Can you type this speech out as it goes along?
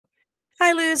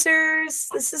Hi, losers.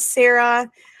 This is Sarah.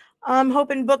 I'm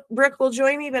hoping Brooke will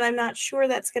join me, but I'm not sure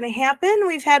that's going to happen.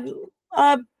 We've had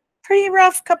a pretty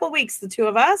rough couple weeks, the two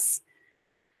of us.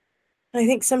 I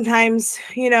think sometimes,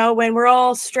 when we're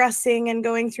all stressing and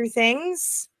going through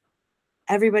things,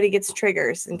 everybody gets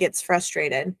triggers and gets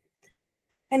frustrated.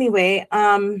 Anyway,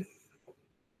 I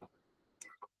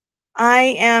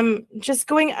am just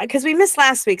going because we missed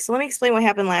last week. So let me explain what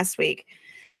happened last week.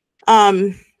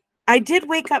 I did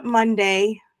wake up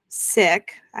Monday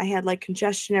sick. I had like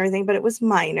congestion and everything, but it was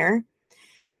minor.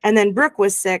 And then Brooke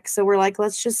was sick. So we're like,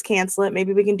 let's just cancel it.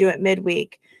 Maybe we can do it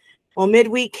midweek. Well,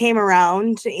 midweek came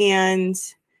around and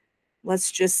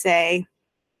let's just say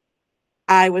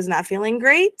I was not feeling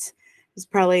great. It was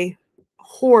probably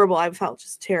horrible. I felt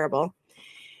just terrible.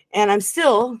 And I'm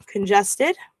still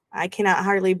congested. I cannot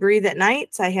hardly breathe at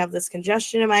night. I have this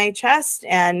congestion in my chest,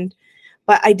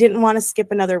 but I didn't want to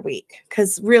skip another week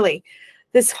because really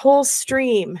this whole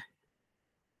stream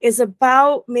is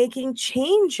about making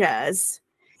changes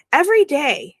every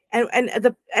day. And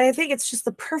I think it's just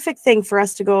the perfect thing for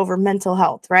us to go over mental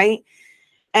health, right?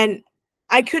 And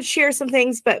I could share some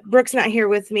things, but Brooke's not here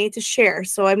with me to share,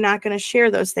 so I'm not going to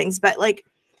share those things. But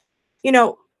you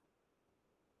know,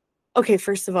 okay,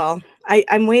 first of all,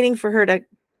 I'm waiting for her to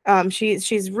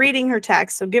she's reading her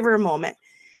text, so give her a moment.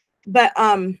 But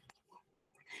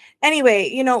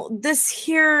anyway, this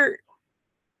here,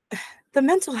 the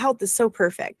mental health is so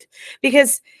perfect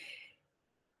because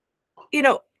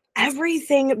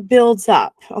everything builds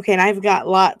up. Okay, and I've got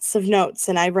lots of notes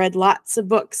and I read lots of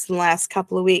books in the last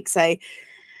couple of weeks. I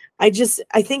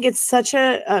think it's such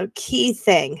a key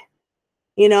thing,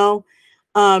 you know,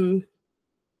 um,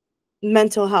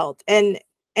 mental health and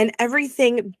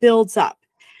everything builds up.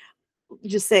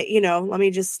 Just say, let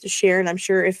me just share, and I'm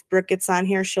sure if Brooke gets on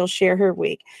here, she'll share her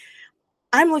week.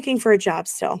 I'm looking for a job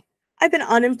still. I've been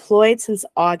unemployed since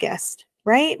August,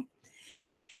 right?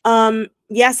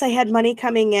 Yes, I had money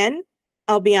coming in.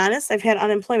 I'll be honest, I've had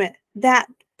unemployment. That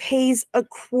pays a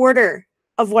quarter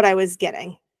of what I was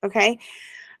getting. Okay.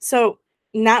 So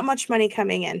not much money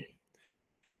coming in.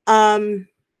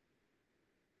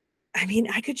 I mean,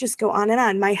 I could just go on and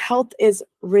on. My health is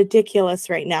ridiculous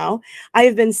right now. I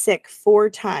have been sick 4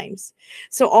 times.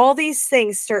 So all these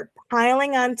things start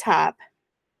piling on top.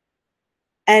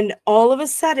 And all of a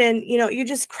sudden, you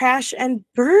just crash and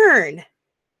burn.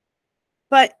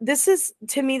 But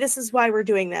to me, this is why we're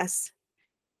doing this.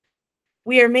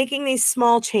 We are making these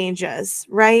small changes,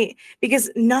 right? Because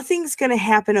nothing's going to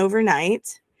happen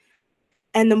overnight.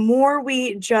 And the more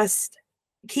we just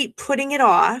keep putting it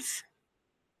off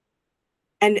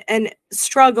and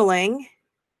struggling,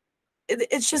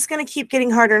 it's just going to keep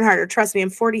getting harder and harder. Trust me, I'm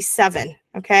 47,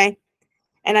 okay?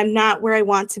 And I'm not where I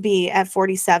want to be at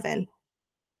 47.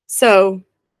 So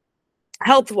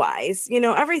health-wise,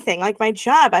 everything, like my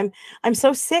job, I'm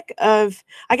so sick of,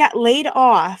 I got laid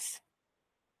off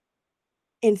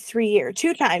in 3 years,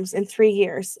 2 times in 3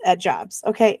 years at jobs.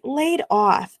 Okay. Laid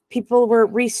off. People were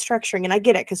restructuring, and I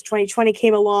get it because 2020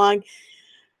 came along.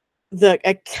 The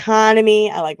economy,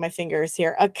 I like my fingers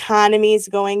here, economy's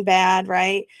going bad,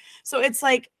 right? So it's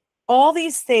like all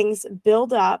these things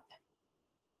build up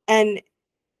and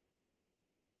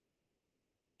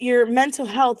your mental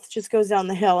health just goes down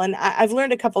the hill. And I've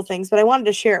learned a couple things, but I wanted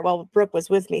to share it while Brooke was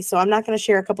with me. So I'm not going to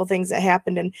share a couple things that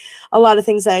happened and a lot of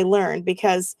things that I learned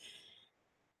because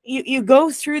you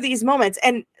go through these moments,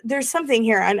 and there's something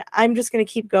here, and I'm just going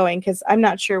to keep going because I'm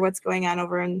not sure what's going on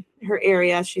over in her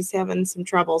area. She's having some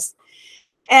troubles.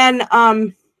 And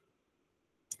a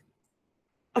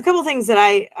couple things that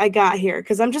I got here,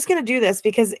 because I'm just going to do this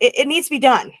because it needs to be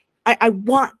done. I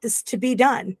want this to be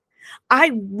done.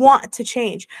 I want to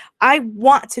change. I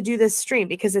want to do this stream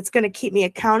because it's going to keep me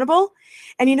accountable.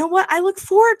 And you know what? I look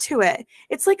forward to it.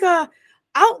 It's like a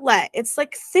outlet. It's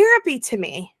like therapy to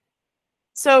me.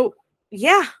 So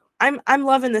yeah, I'm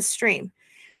loving this stream.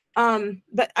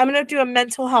 But I'm going to do a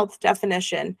mental health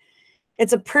definition.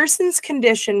 It's a person's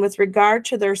condition with regard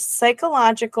to their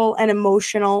psychological and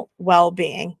emotional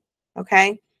well-being.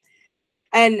 Okay.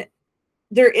 And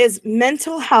there is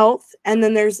mental health and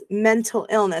then there's mental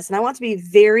illness. And I want to be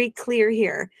very clear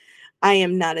here. I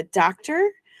am not a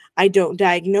doctor. I don't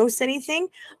diagnose anything.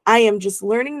 I am just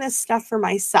learning this stuff for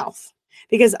myself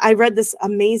because I read this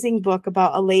amazing book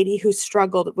about a lady who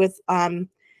struggled with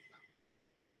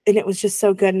and it was just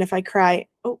so good. And if I cry,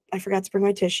 oh, I forgot to bring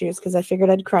my tissues because I figured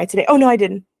I'd cry today. Oh no, I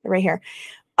didn't. They're right here.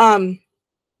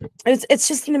 It's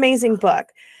just an amazing book.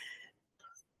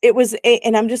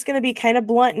 And I'm just going to be kind of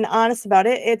blunt and honest about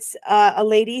it. It's a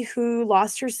lady who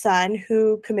lost her son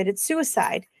who committed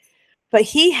suicide, but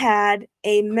he had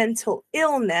a mental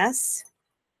illness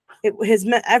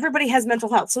Everybody has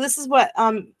mental health. So this is what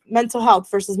mental health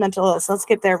versus mental illness. Let's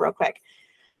get there real quick.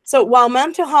 So while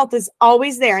mental health is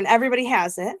always there and everybody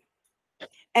has it,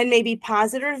 and may be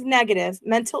positive or negative,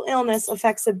 mental illness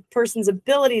affects a person's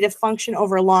ability to function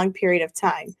over a long period of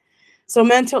time. So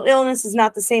mental illness is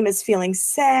not the same as feeling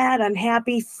sad,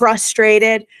 unhappy,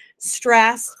 frustrated,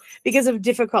 stressed because of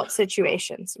difficult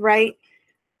situations, right?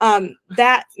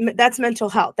 That's mental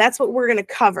health. That's what we're going to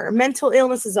cover. Mental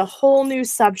illness is a whole new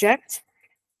subject.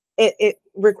 It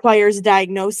requires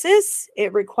diagnosis.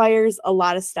 It requires a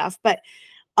lot of stuff. But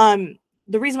the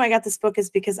reason why I got this book is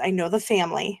because I know the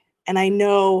family, and I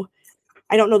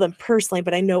don't know them personally,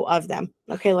 but I know of them.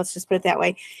 Okay, let's just put it that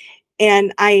way.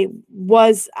 And I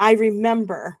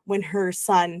remember when her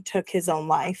son took his own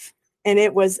life, and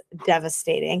it was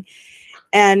devastating.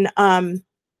 And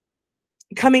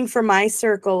coming from my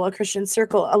circle, a Christian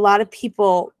circle, a lot of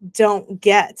people don't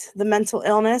get the mental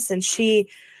illness, and she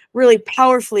really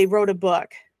powerfully wrote a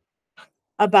book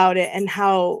about it and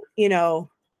how,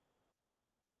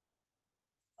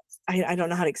 I don't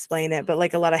know how to explain it, but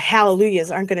like a lot of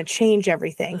hallelujahs aren't going to change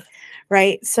everything,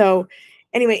 right? So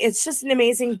anyway, it's just an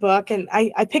amazing book, and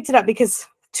I picked it up because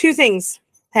two things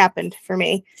happened for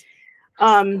me.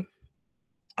 The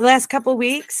last couple of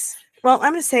weeks, well,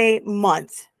 I'm going to say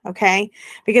month, okay?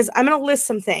 Because I'm going to list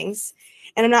some things,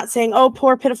 and I'm not saying, oh,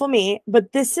 poor, pitiful me,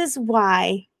 but this is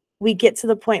why we get to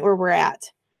the point where we're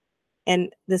at.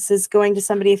 And this is going to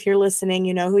somebody, if you're listening,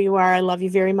 you know who you are. I love you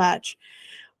very much.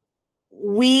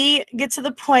 We get to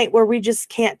the point where we just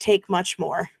can't take much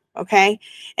more, okay?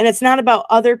 And it's not about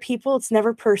other people. It's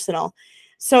never personal.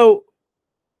 So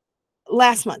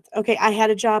last month, okay, I had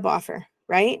a job offer,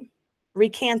 right?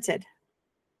 Recanted.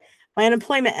 My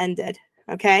unemployment ended,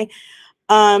 okay?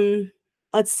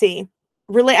 Let's see.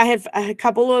 I had a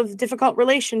couple of difficult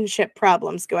relationship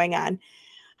problems going on.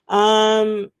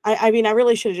 I mean, I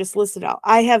really should have just listed out.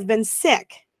 I have been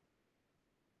sick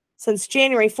since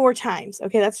January 4 times.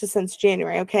 Okay, that's just since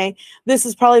January, okay? This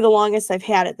is probably the longest I've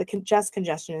had it. The chest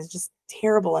congestion is just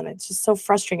terrible, and it's just so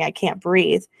frustrating. I can't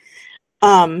breathe.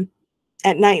 At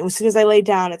night, as soon as I lay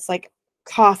down, it's like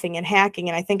coughing and hacking,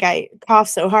 and I think I coughed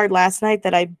so hard last night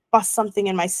that I bust something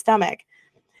in my stomach.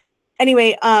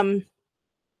 Anyway, and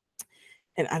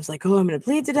I was like, oh, I'm going to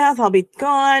bleed to death. I'll be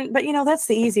gone. But that's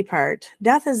the easy part.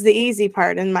 Death is the easy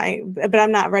part but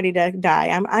I'm not ready to die.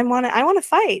 I want to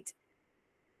fight.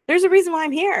 There's a reason why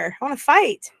I'm here. I want to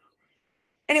fight.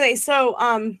 Anyway, so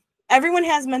everyone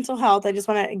has mental health. I just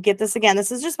want to get this again.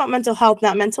 This is just about mental health,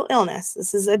 not mental illness.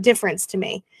 This is a difference to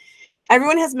me.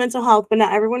 Everyone has mental health, but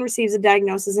not everyone receives a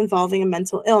diagnosis involving a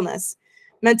mental illness.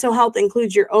 Mental health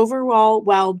includes your overall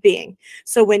well-being.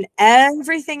 So when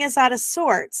everything is out of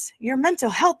sorts, your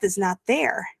mental health is not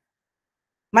there.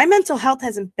 My mental health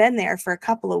hasn't been there for a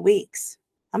couple of weeks.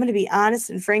 I'm going to be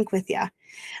honest and frank with you.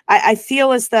 I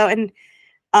feel as though, and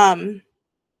I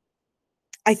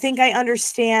think I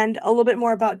understand a little bit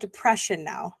more about depression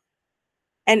now.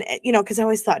 And, because I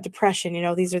always thought depression,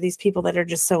 these are these people that are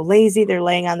just so lazy. They're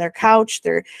laying on their couch.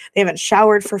 They haven't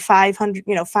showered for 5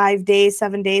 days,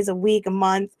 7 days a week, a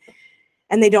month,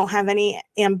 and they don't have any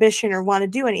ambition or want to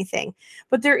do anything.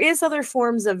 But there is other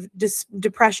forms of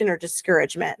depression or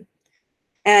discouragement.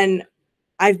 And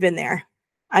I've been there.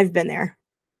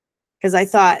 Because I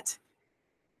thought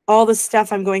all this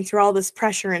stuff I'm going through, all this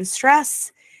pressure and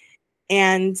stress,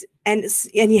 and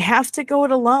you have to go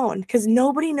it alone, because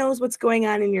nobody knows what's going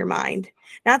on in your mind.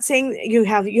 Not saying you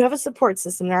have a support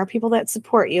system. There are people that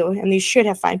support you, and you should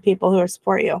find people who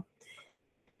support you.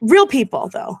 Real people,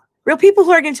 though. Real people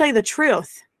who are going to tell you the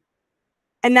truth,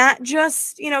 and not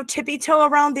just, tippy-toe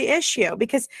around the issue.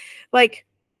 Because, like,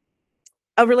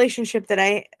 a relationship that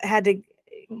I had to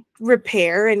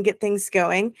repair and get things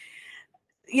going,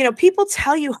 people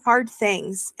tell you hard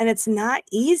things, and it's not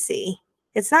easy.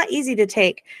 It's not easy to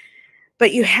take.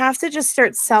 But you have to just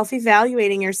start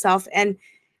self-evaluating yourself. And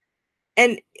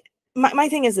my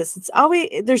thing is this: it's always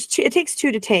it takes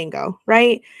two to tango,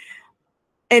 right?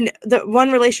 And the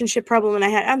one relationship problem that I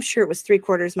had, I'm sure it was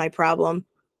 3/4 my problem,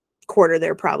 quarter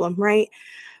their problem, right?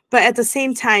 But at the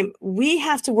same time, we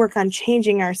have to work on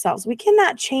changing ourselves. We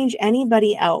cannot change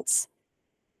anybody else.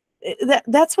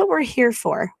 That's what we're here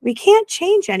for. We can't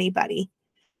change anybody.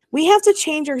 We have to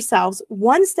change ourselves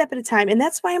one step at a time. And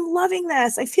that's why I'm loving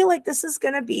this. I feel like this is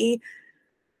going to be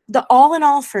the all in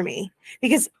all for me,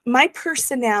 because my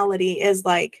personality is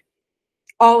like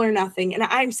all or nothing. And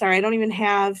I'm sorry, I don't even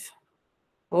have,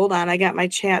 hold on, I got my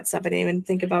chats up. I didn't even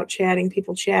think about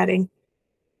people chatting.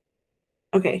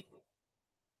 Okay.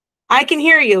 I can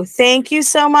hear you. Thank you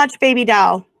so much, baby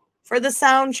doll, for the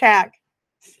sound check.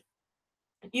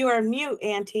 You are mute,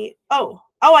 Auntie. Oh,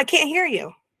 Oh, I can't hear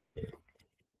you.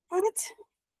 What?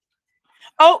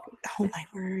 Oh, oh my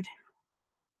word.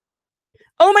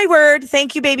 Oh my word.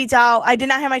 Thank you, baby doll. I did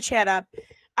not have my chat up.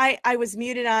 I was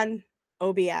muted on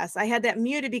OBS. I had that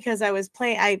muted because I was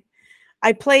playing.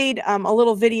 I played a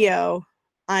little video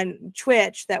on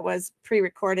Twitch that was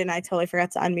pre-recorded and I totally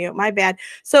forgot to unmute. My bad.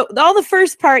 So all the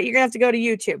first part you're gonna have to go to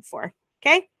YouTube for,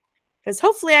 okay? Because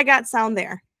hopefully I got sound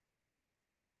there.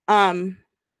 Let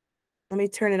me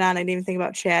turn it on. I didn't even think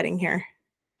about chatting here.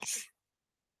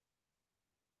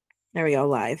 There we go,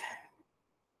 live.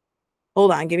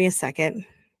 Hold on, give me a second.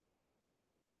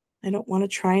 I don't want to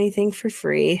try anything for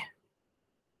free.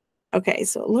 Okay,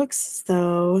 so it looks as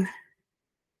though.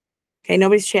 Okay,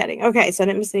 nobody's chatting. Okay, so I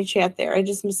didn't miss any chat there. I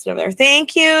just missed it over there.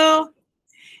 Thank you.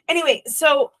 Anyway,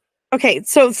 so okay,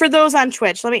 so for those on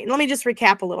Twitch, let me just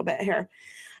recap a little bit here.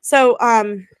 So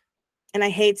and I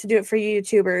hate to do it for you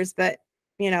YouTubers, but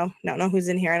you know, don't know who's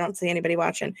in here. I don't see anybody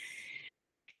watching.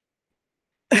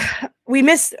 We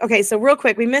missed, okay, so real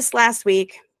quick, we missed last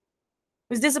week. It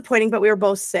was disappointing, but we were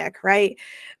both sick, right?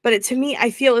 But to me, I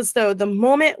feel as though the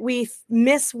moment we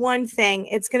miss one thing,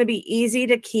 it's going to be easy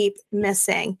to keep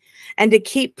missing and to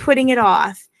keep putting it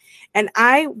off. And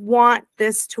I want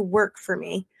this to work for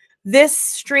me. This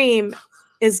stream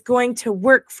is going to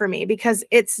work for me because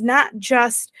it's not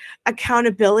just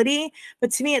accountability,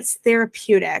 but to me, it's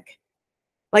therapeutic.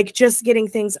 Like just getting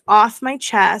things off my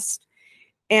chest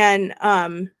and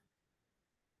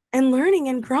learning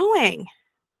and growing.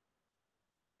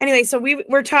 Anyway, so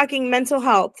we're talking mental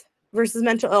health versus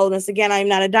mental illness. Again, I'm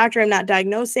not a doctor. I'm not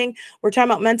diagnosing. We're talking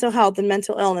about mental health and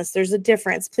mental illness. There's a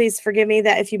difference. Please forgive me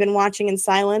that if you've been watching in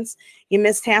silence, you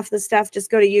missed half the stuff. Just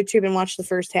go to YouTube and watch the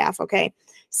first half, okay?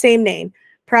 Same name,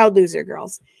 Proud Loser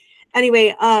Girls.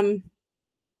 Anyway, I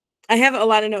have a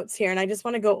lot of notes here, and I just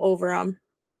want to go over them.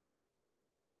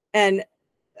 And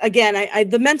again,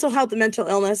 the mental health and mental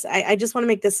illness, I just want to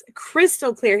make this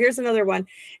crystal clear. Here's another one.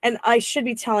 And I should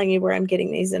be telling you where I'm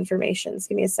getting these informations.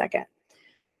 Give me a second.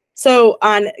 So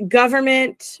on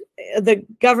the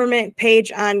government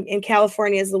page in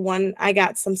California is the one I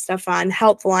got some stuff on,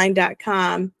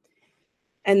 healthline.com.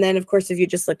 And then, of course, if you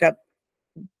just look up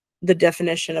the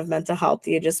definition of mental health,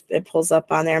 it pulls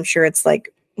up on there. I'm sure it's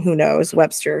like, who knows,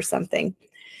 Webster or something.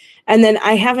 And then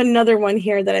I have another one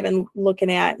here that I've been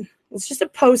looking at. It's just a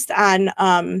post on,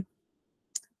 I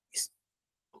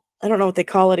don't know what they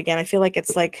call it again. I feel like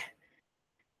it's like,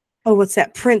 oh, what's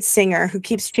that Prince singer who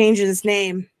keeps changing his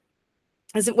name?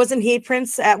 Wasn't he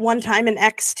Prince at one time in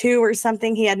X2 or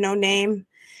something? He had no name.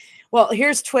 Well,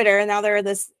 here's Twitter, and now they're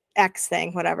this X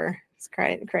thing, whatever. It's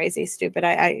crazy, stupid.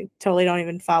 I totally don't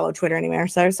even follow Twitter anymore.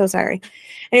 So I'm so sorry.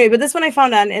 Anyway, but this one I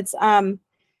found on, it's let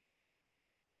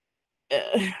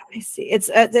me see. It's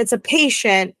a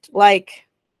patient, like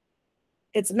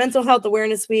it's Mental Health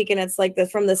Awareness Week, and it's like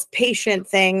from this patient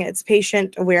thing. It's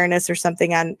patient awareness or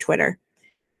something on Twitter.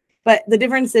 But the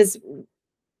difference is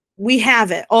we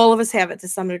have it. All of us have it to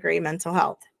some degree, mental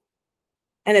health.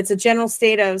 And it's a general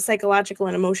state of psychological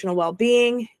and emotional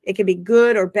well-being. It can be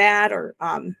good or bad or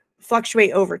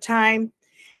fluctuate over time.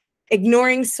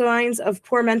 Ignoring signs of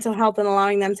poor mental health and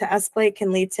allowing them to escalate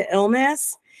can lead to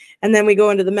illness. And then we go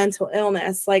into the mental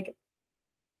illness, like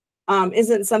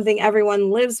isn't something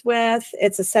everyone lives with.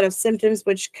 It's a set of symptoms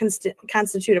which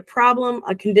constitute a problem,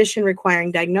 a condition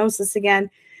requiring diagnosis again,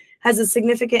 has a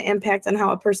significant impact on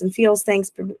how a person feels,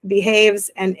 thinks, behaves,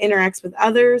 and interacts with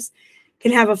others,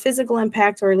 can have a physical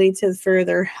impact or lead to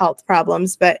further health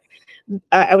problems. But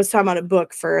I was talking about a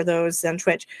book for those on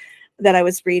Twitch that I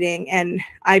was reading, and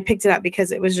I picked it up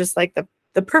because it was just like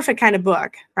the perfect kind of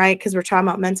book, right? Because we're talking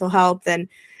about mental health, and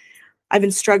I've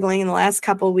been struggling in the last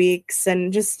couple of weeks,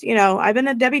 and just, you know, I've been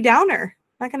a Debbie Downer.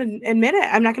 I'm not going to admit it.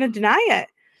 I'm not going to deny it.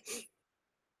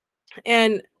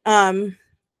 And,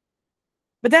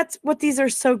 but that's what these are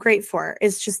so great for,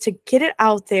 is just to get it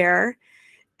out there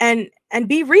and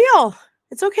be real.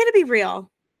 It's okay to be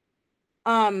real.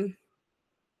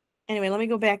 Anyway, let me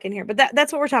go back in here. But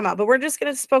that's what we're talking about. But we're just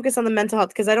going to focus on the mental health,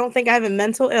 because I don't think I have a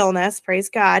mental illness. Praise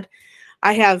God.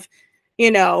 I have,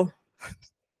 you know,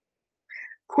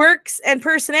 quirks and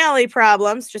personality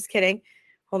problems. Just kidding.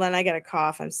 Hold on. I got a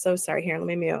cough. I'm so sorry. Here, let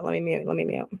me mute.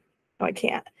 No, I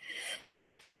can't.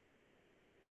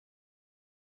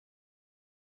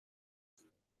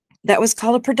 That was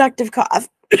called a productive cough.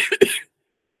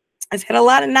 I've had a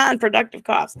lot of non-productive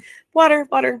coughs. Water.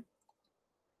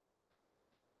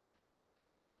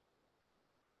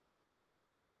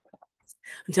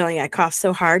 I'm telling you, I coughed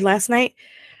so hard last night.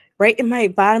 Right in my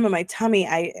bottom of my tummy,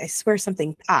 I swear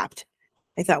something popped.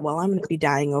 I thought, well, I'm going to be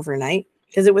dying overnight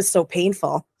because it was so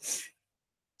painful.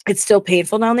 It's still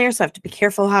painful down there, so I have to be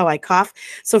careful how I cough.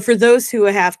 So for those who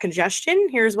have congestion,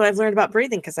 here's what I've learned about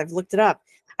breathing because I've looked it up.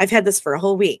 I've had this for a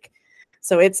whole week.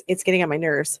 So it's getting on my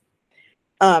nerves.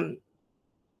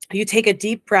 You take a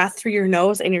deep breath through your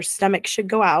nose and your stomach should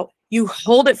go out. You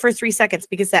hold it for 3 seconds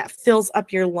because that fills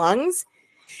up your lungs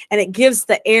and it gives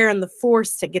the air and the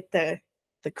force to get the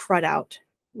crud out,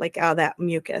 like out of that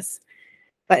mucus.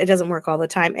 But it doesn't work all the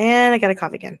time. And I got to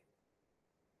cough again.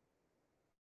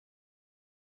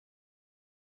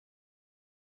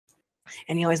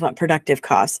 And you always want productive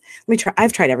coughs. Let me try.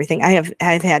 I've tried everything. I've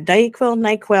had Dayquil,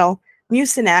 NyQuil,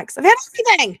 Mucinex. I've had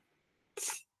everything.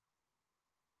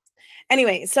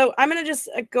 Anyway, so I'm going to just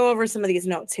go over some of these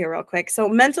notes here real quick. So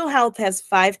mental health has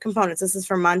 5 components. This is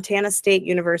from Montana State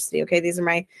University. Okay, these are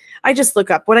I just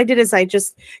look up. What I did is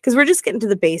because we're just getting to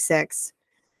the basics.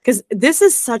 Because this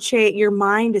is your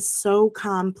mind is so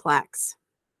complex.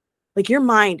 Like your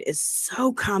mind is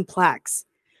so complex.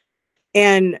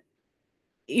 And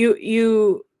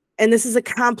and this is a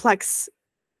complex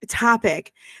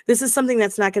topic. This is something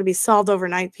that's not going to be solved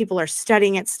overnight. People are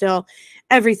studying it still,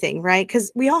 everything, right?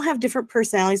 Because we all have different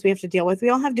personalities we have to deal with. We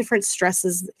all have different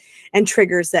stresses and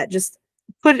triggers that just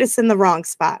put us in the wrong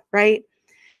spot, right?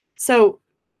 So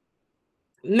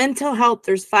mental health,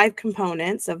 there's 5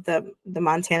 components of the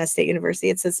Montana State University.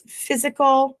 It says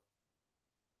physical,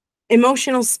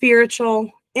 emotional, spiritual,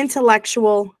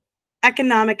 intellectual,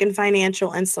 economic and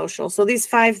financial, and social. So these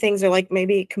 5 things are like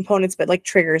maybe components, but like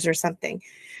triggers or something.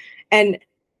 And,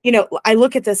 I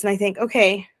look at this and I think,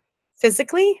 okay,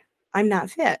 physically, I'm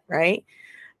not fit, right?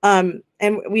 And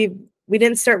we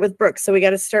didn't start with Brooke, so we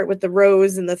got to start with the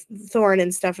rose and the thorn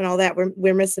and stuff and all that.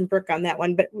 We're missing Brooke on that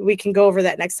one, but we can go over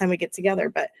that next time we get together.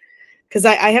 But because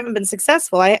I haven't been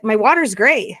successful, my water's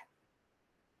great,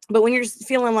 but when you're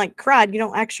feeling like crud, you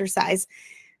don't exercise.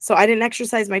 So I didn't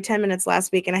exercise my 10 minutes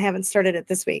last week, and I haven't started it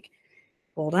this week.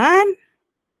 Hold on.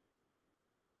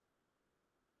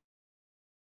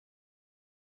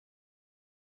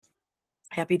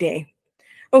 Happy day.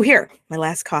 Oh, here, my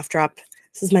last cough drop.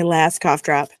 This is my last cough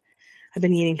drop. I've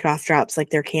been eating cough drops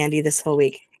like they're candy this whole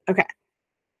week. Okay,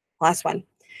 last one.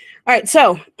 All right,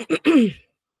 so the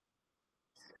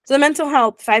mental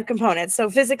health, 5 components. So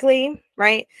physically,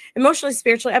 right? Emotionally,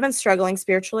 spiritually. I've been struggling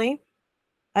spiritually.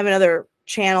 I have another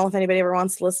channel if anybody ever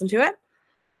wants to listen to it.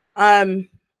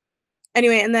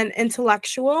 Anyway, and then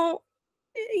intellectual,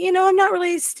 I'm not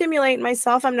really stimulating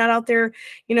myself. I'm not out there,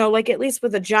 like at least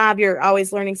with a job, you're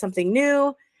always learning something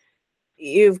new.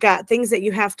 You've got things that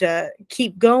you have to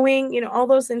keep going, all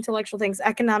those intellectual things,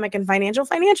 economic and financial.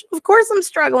 Financial, of course, I'm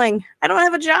struggling. I don't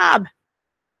have a job.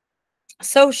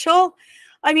 Social,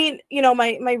 I mean,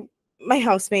 my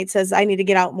housemate says I need to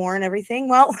get out more and everything.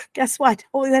 Well, guess what?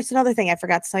 Oh, that's another thing I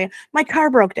forgot to tell you. My car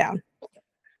broke down.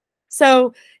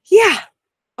 So yeah,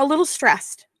 a little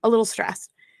stressed.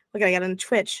 Look, I got on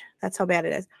Twitch. That's how bad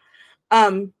it is.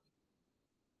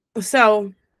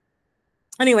 So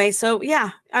anyway, so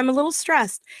yeah, I'm a little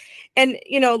stressed. And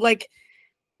like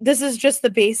this is just the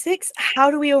basics.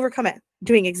 How do we overcome it?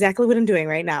 Doing exactly what I'm doing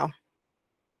right now.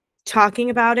 Talking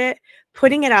about it,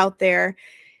 putting it out there,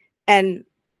 and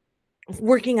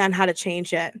working on how to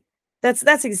change it.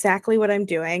 That's exactly what I'm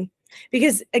doing.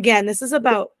 Because again, this is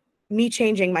about me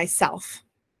changing myself.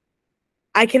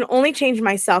 I can only change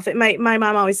myself. My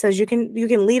mom always says you can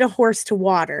lead a horse to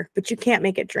water, but you can't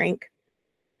make it drink.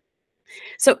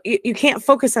 So you can't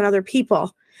focus on other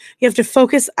people. You have to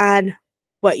focus on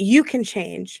what you can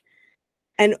change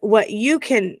and what you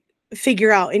can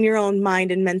figure out in your own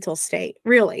mind and mental state,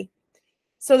 really.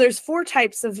 So there's 4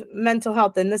 types of mental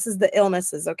health, and this is the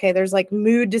illnesses, okay? There's like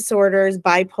mood disorders,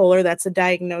 bipolar, that's a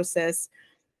diagnosis.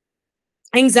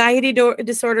 Anxiety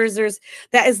disorders,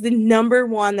 that is the number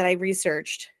one that I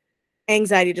researched.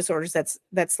 Anxiety disorders,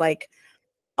 that's like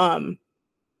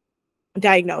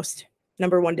diagnosed,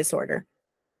 number 1 disorder.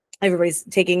 Everybody's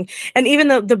taking, and even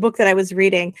the book that I was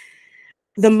reading,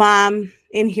 the mom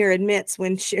in here admits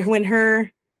when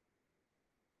her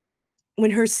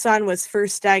son was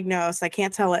first diagnosed, I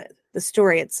can't tell it the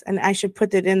story, and I should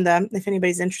put it in if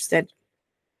anybody's interested,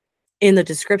 in the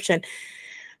description.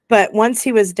 But once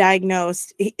he was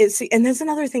diagnosed, and there's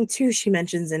another thing too she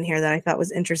mentions in here that I thought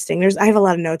was interesting. I have a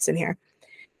lot of notes in here.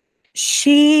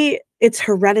 It's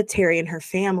hereditary in her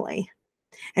family,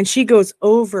 and she goes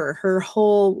over her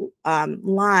whole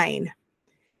line.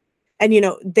 And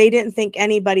they didn't think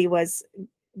anybody was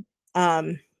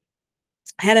had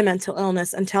a mental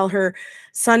illness until her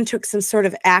son took some sort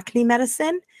of acne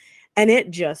medicine, and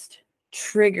it just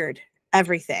triggered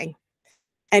everything.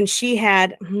 And she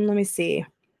had, let me see,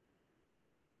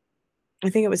 I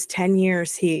think it was 10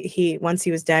 years once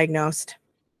he was diagnosed.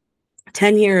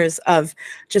 10 years of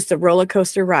just a roller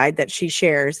coaster ride that she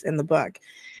shares in the book.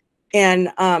 And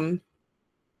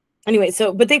anyway,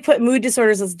 so, but they put mood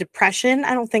disorders as depression.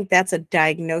 I don't think that's a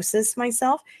diagnosis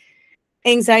myself.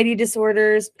 Anxiety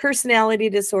disorders, personality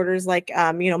disorders, like,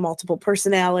 multiple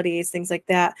personalities, things like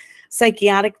that.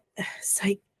 Psychotic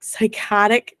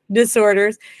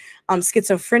disorders,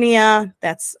 schizophrenia.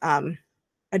 That's, one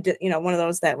of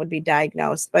those that would be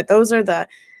diagnosed, but those are the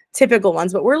typical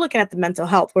ones. But we're looking at the mental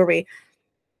health, where we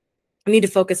need to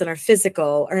focus on our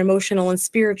physical, our emotional and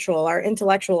spiritual, our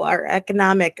intellectual, our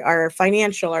economic, our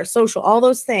financial, our social, all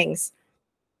those things.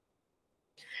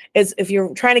 Is if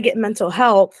you're trying to get mental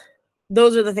health,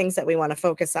 those are the things that we want to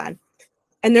focus on.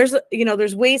 And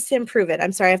there's ways to improve it.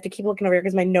 I'm sorry, I have to keep looking over here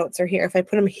because my notes are here. If I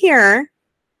put them here,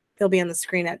 they'll be on the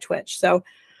screen at Twitch. So,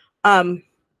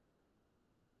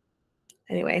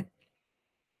 anyway.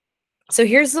 So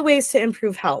here's the ways to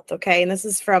improve health, okay? And this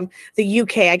is from the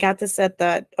UK. I got this at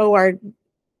the org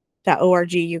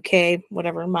UK,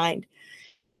 whatever mind.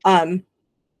 It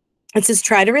says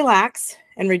try to relax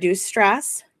and reduce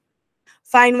stress.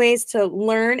 Find ways to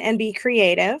learn and be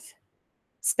creative.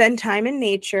 Spend time in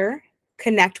nature.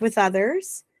 Connect with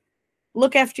others.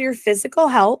 Look after your physical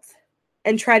health.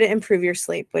 And try to improve your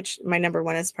sleep, which my number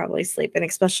one is probably sleep. And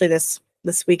especially this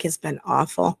week has been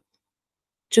awful.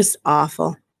 Just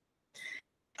awful.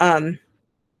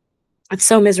 It's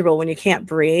so miserable when you can't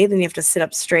breathe and you have to sit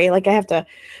up straight. Like my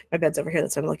bed's over here.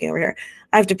 That's what I'm looking over here.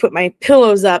 I have to put my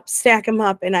pillows up, stack them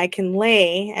up, and I can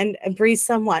lay and breathe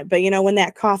somewhat. But when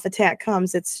that cough attack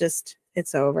comes, it's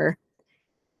over.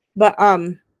 But,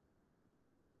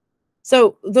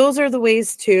 so those are the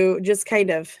ways to just kind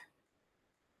of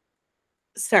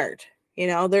start,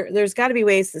 there's gotta be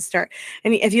ways to start.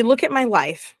 And if you look at my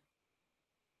life,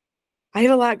 I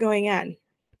have a lot going on.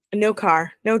 No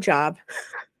car, no job.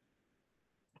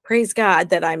 Praise God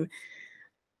that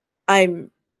I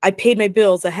paid my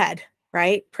bills ahead,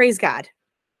 right? Praise God.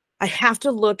 I have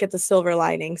to look at the silver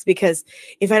linings, because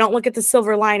if I don't look at the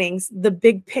silver linings, the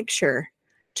big picture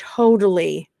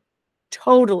totally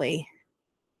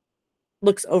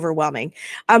looks overwhelming.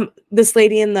 This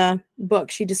lady in the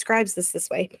book, she describes this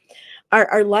way.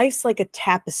 Our life's like a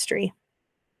tapestry.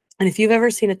 And if you've ever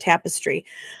seen a tapestry,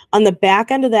 on the back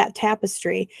end of that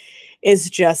tapestry is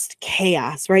just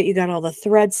chaos, right? You got all the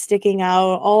threads sticking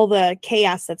out, all the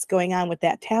chaos that's going on with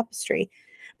that tapestry.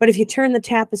 But if you turn the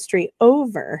tapestry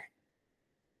over,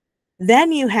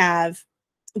 then you have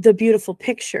the beautiful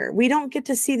picture. We don't get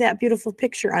to see that beautiful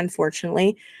picture,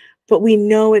 unfortunately, but we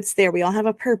know it's there. We all have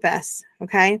a purpose,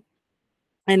 okay?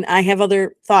 And I have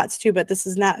other thoughts too, but this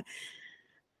is not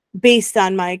based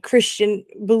on my Christian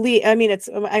belief. I mean,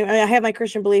 I have my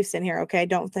Christian beliefs in here, okay?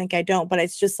 Don't think I don't, but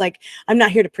it's just like, I'm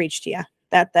not here to preach to you.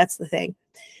 That's the thing.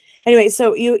 Anyway,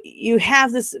 so you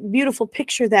have this beautiful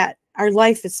picture that our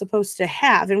life is supposed to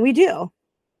have, and we do,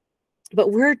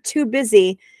 but we're too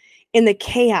busy in the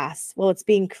chaos while it's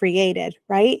being created,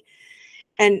 right?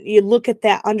 And you look at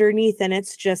that underneath and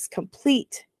it's just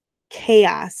complete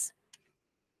chaos.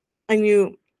 And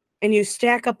you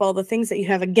stack up all the things that you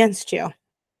have against you.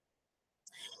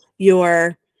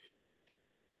 Your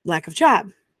lack of job,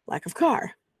 lack of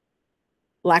car,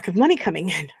 lack of money coming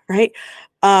in, right?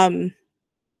 All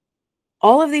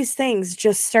of these things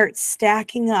just start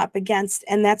stacking up against,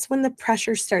 and that's when the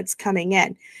pressure starts coming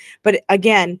in. But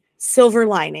again, silver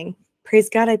lining. Praise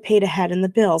God, I paid ahead in the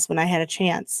bills when I had a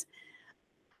chance.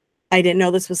 I didn't know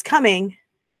this was coming.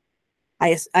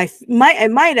 I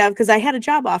might have, because I had a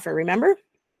job offer, remember?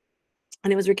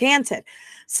 And it was recanted.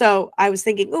 So I was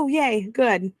thinking, oh, yay,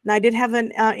 good. And I did have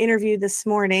an interview this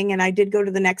morning, and I did go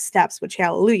to the next steps, which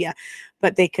hallelujah,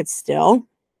 but they could still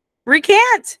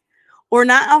recant or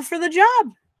not offer the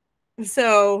job.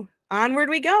 So onward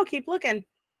we go. Keep looking.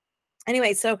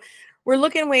 Anyway, so we're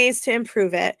looking ways to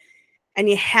improve it. And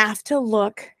you have to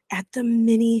look at the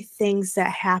many things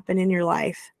that happen in your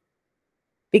life.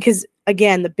 Because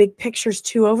again, the big picture is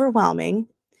too overwhelming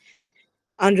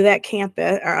under that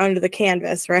campus or under the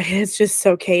canvas, right? It's just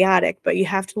so chaotic, but you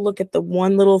have to look at the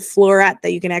one little floret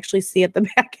that you can actually see at the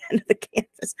back end of the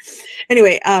canvas.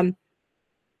 Anyway,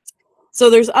 so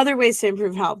there's other ways to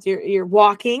improve health. Your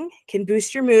walking can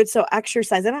boost your mood. So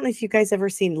exercise. I don't know if you guys ever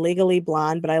seen Legally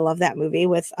Blonde, but I love that movie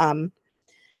with her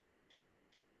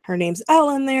name's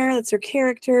Ellen there. That's her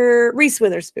character. Reese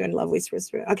Witherspoon. Love Reese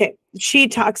Witherspoon. Okay. She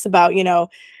talks about,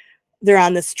 they're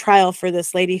on this trial for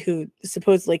this lady who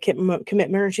supposedly commit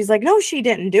murder. She's like, no, she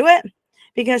didn't do it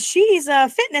because she's a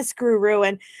fitness guru.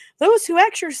 And those who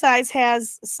exercise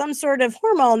has some sort of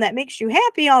hormone that makes you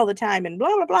happy all the time and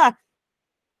blah, blah, blah.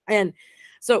 And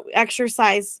so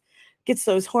exercise gets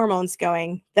those hormones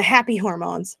going, the happy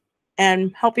hormones.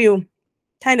 and help you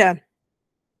kind of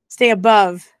stay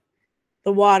above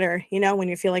the water, you know, when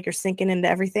you feel like you're sinking into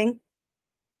everything.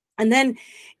 And then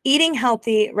eating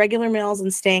healthy, regular meals,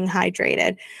 and staying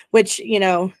hydrated, which, you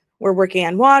know, we're working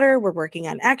on water, we're working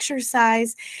on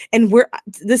exercise, and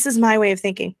this is my way of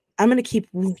thinking. I'm going to keep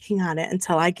working on it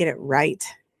until I get it right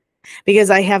because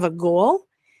I have a goal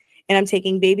and I'm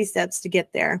taking baby steps to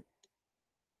get there.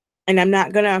 And I'm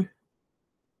not going to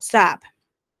stop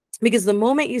because the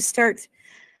moment you start,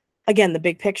 again, the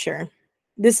big picture,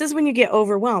 this is when you get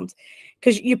overwhelmed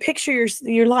because you picture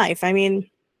your life. I mean,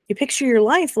 you picture your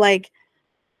life like,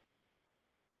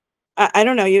 I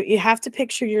don't know, you have to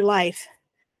picture your life,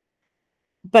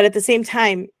 but at the same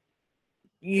time,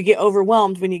 you get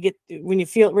overwhelmed when you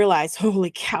realize,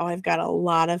 holy cow, I've got a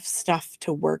lot of stuff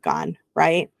to work on,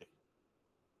 right?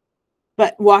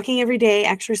 But walking every day,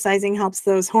 exercising helps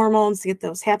those hormones get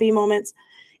those happy moments.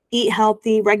 Eat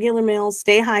healthy, regular meals,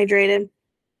 stay hydrated,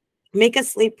 make a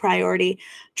sleep priority,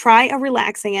 try a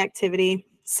relaxing activity,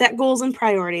 set goals and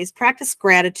priorities, practice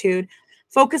gratitude,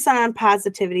 focus on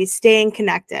positivity, staying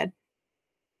connected.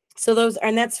 So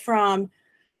and that's from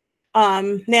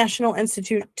National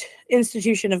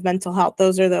Institution of Mental Health.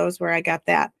 Those where I got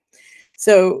that.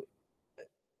 So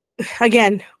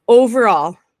again,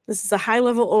 overall, this is a high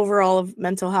level overall of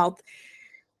mental health,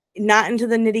 not into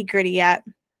the nitty gritty yet,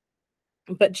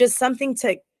 but just something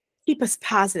to keep us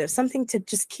positive, something to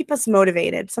just keep us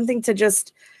motivated, something to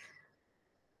just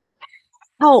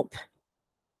help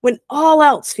when all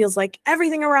else feels like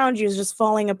everything around you is just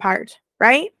falling apart,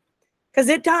 right? Because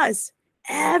it does.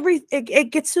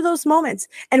 It gets to those moments,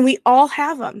 and we all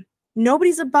have them.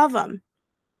 Nobody's above them.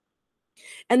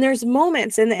 And there's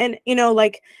moments, and you know,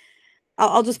 like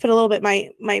I'll just put a little bit.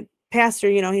 My pastor,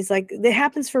 you know, he's like, it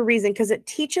happens for a reason because it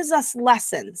teaches us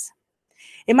lessons.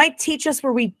 It might teach us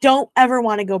where we don't ever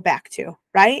want to go back to,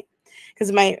 right?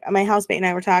 Because my housemate and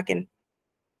I were talking.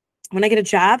 When I get a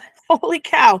job, holy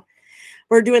cow,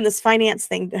 we're doing this finance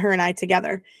thing, her and I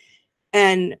together,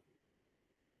 and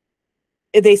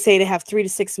they say to have 3 to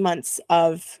 6 months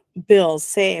of bills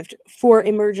saved for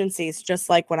emergencies, just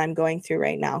like what I'm going through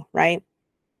right now, right?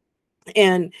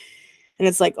 And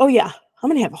it's like, oh yeah, I'm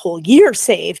gonna have a whole year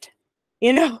saved.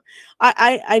 You know,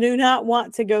 I do not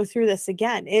want to go through this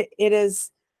again. It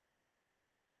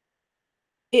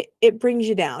brings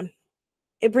you down.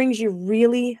 It brings you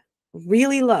really,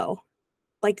 really low,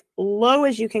 like low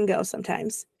as you can go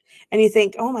sometimes. And you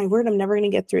think, oh my word, I'm never gonna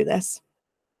get through this.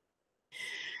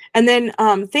 And then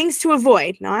things to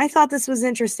avoid. Now, I thought this was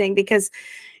interesting because,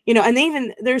 you know,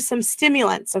 and there's some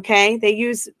stimulants, okay? They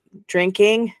use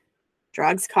drinking,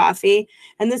 drugs, coffee,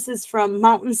 and this is from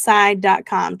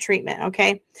mountainside.com treatment,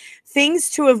 okay? Things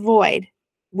to avoid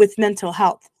with mental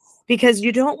health because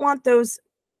you don't want those.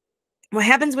 What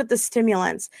happens with the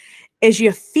stimulants is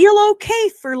you feel okay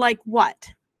for like what?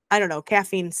 I don't know.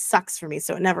 Caffeine sucks for me,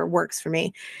 so it never works for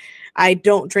me. I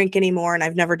don't drink anymore and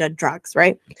I've never done drugs,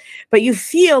 right? But you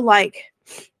feel like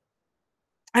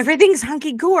everything's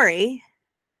hunky-dory.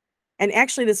 And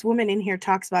actually, this woman in here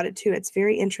talks about it too. It's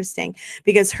very interesting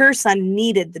because her son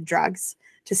needed the drugs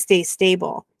to stay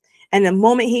stable. And the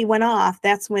moment he went off,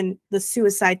 that's when the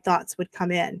suicide thoughts would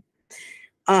come in.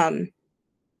 And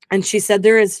she said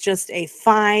there is just a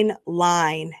fine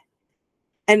line.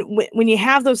 And when you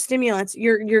have those stimulants,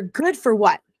 you're good for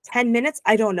what? 10 minutes?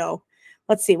 I don't know.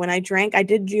 Let's see. When I drank, I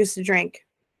did used to drink.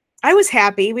 I was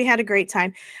happy. We had a great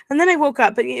time. And then I woke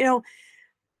up, but you know,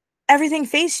 everything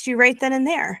faced you right then and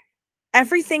there.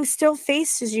 Everything still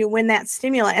faces you when that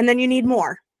stimulant, and then you need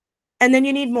more, and then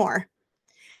you need more.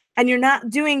 And you're not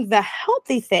doing the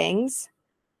healthy things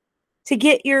to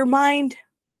get your mind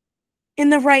in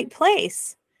the right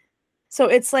place. So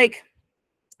it's like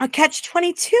a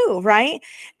catch-22, right?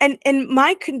 And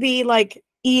mine could be like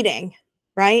eating,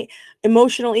 right?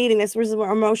 Emotional eating. This is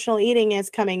where emotional eating is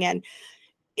coming in.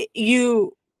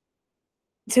 You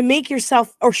to make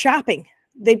yourself, or shopping.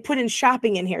 They put in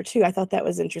shopping in here too. I thought that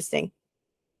was interesting.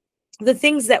 The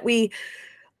things that we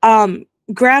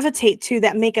gravitate to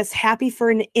that make us happy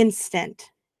for an instant.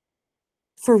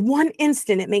 For one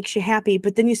instant, it makes you happy,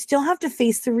 but then you still have to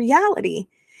face the reality.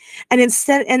 And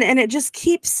and it just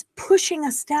keeps pushing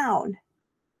us down,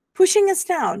 pushing us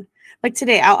down. Like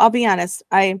today, I'll be honest.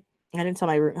 I didn't tell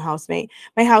my housemate.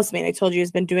 My housemate, I told you,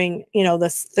 has been doing, you know,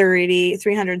 this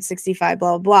 365,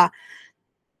 blah, blah, blah.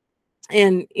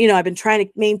 And, you know, I've been trying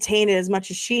to maintain it as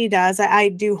much as she does. I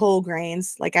do whole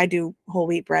grains, like I do whole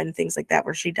wheat bread and things like that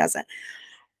where she doesn't.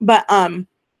 But,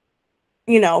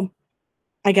 you know,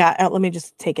 I got, let me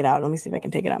just take it out. Let me see if I can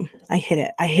take it out. I hid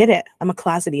it. I hid it. I'm a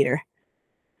closet eater.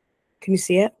 Can you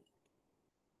see it?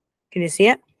 Can you see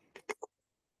it?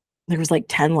 There was like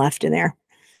 10 left in there.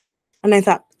 And I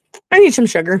thought, I need some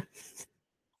sugar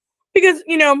because,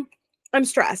 I'm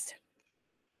stressed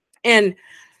and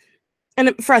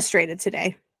I'm frustrated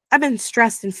today. I've been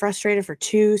stressed and frustrated for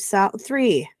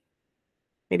 3,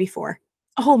 maybe 4,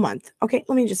 a whole month. Okay,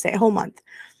 let me just say a whole month.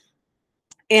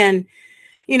 And,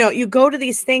 you go to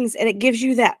these things and it gives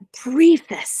you that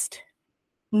briefest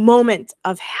moment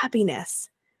of happiness.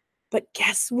 But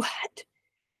guess what?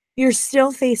 You're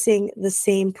still facing the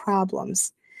same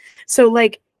problems. So,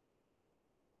 like,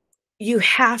 we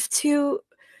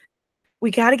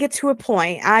got to get to a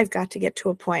point. I've got to get to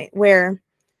a point where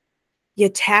you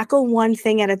tackle one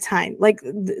thing at a time, like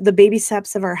the baby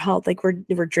steps of our health. Like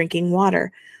we're drinking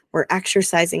water, we're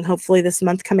exercising. Hopefully this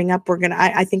month coming up,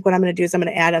 I think what I'm going to do is I'm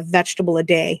going to add a vegetable a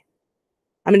day.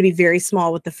 I'm going to be very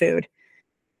small with the food.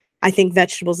 I think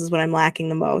vegetables is what I'm lacking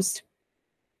the most.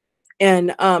 And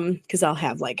because I'll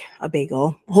have like a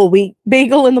whole wheat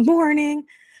bagel in the morning.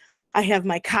 I have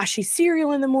my kashi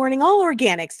cereal in the morning, all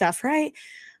organic stuff, right?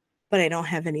 But I don't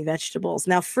have any vegetables.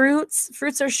 Now fruits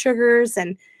are sugars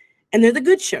and they're the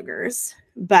good sugars,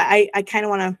 but I kind of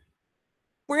want to,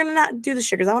 we're going to not do the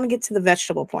sugars. I want to get to the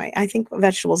vegetable point. I think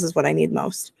vegetables is what I need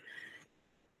most.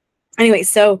 Anyway,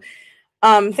 so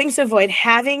things to avoid: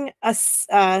 having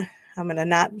I'm going to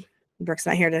not, Brooke's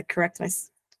not here to correct my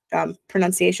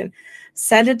pronunciation.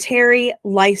 Sedentary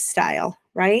lifestyle,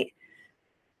 right?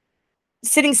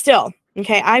 Sitting still.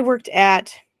 Okay. I worked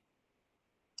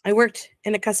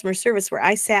in a customer service where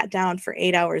I sat down for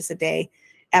 8 hours a day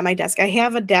at my desk. I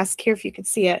have a desk here, if you could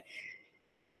see it.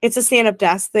 It's a stand-up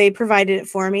desk. They provided it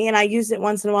for me, and I used it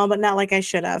once in a while, but not like I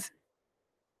should have.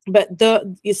 But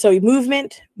so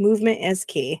movement is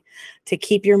key to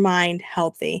keep your mind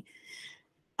healthy,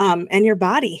 and your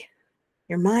body,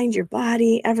 your mind, your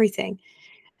body, everything.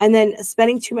 And then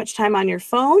spending too much time on your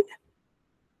phone,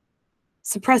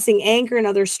 suppressing anger and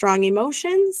other strong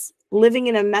emotions, living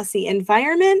in a messy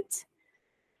environment,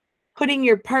 putting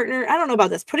your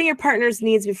partner's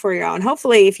needs before your own.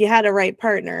 Hopefully, if you had a right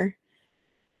partner,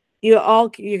 you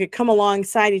could come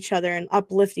alongside each other and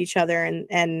uplift each other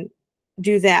and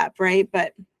do that, right?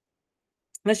 But I'm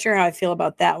not sure how I feel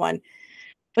about that one.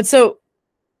 But so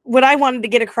what I wanted to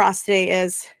get across today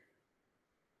is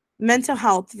mental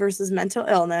health versus mental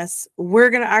illness.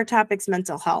 Our topic's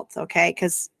mental health, okay?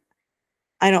 Because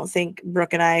I don't think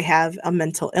Brooke and I have a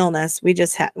mental illness.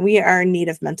 We are in need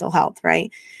of mental health,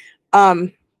 right? I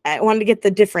wanted to get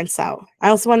the difference out. I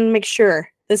also wanted to make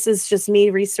sure this is just me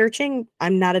researching.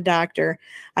 I'm not a doctor.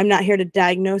 I'm not here to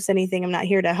diagnose anything. I'm not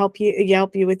here to help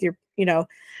you with your,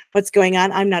 what's going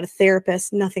on. I'm not a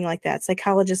therapist, nothing like that.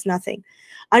 Psychologist, nothing.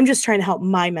 I'm just trying to help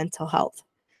my mental health.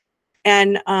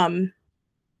 And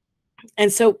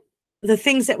so the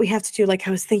things that we have to do, like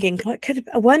I was thinking, what could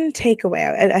one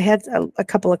takeaway? I had a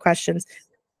couple of questions.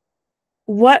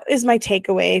 What is my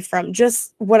takeaway from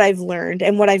just what I've learned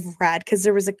and what I've read? Because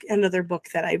there was another book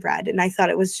that I read, and I thought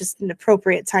it was just an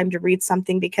appropriate time to read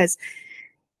something because,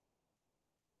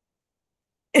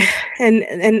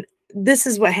 and this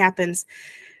is what happens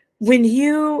when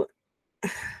I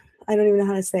don't even know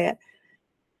how to say it.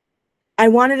 I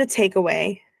wanted a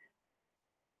takeaway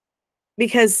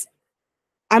because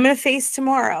I'm going to face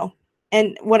tomorrow.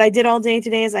 And what I did all day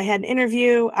today is I had an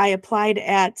interview. I applied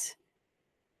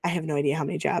I have no idea how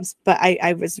many jobs, but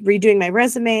I was redoing my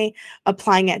resume,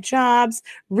 applying at jobs,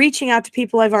 reaching out to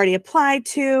people I've already applied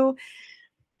to.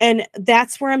 And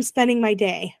that's where I'm spending my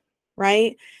day,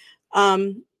 right?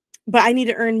 But I need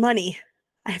to earn money.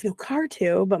 I have no car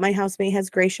but my housemate has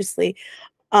graciously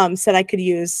said I could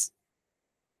use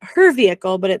her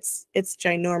vehicle, but it's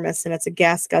ginormous and it's a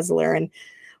gas guzzler. And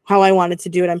how I wanted to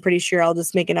do it, I'm pretty sure I'll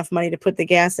just make enough money to put the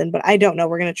gas in, but I don't know.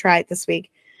 We're going to try it this week.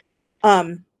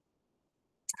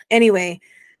 Anyway,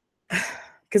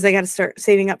 because I got to start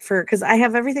saving up because I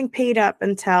have everything paid up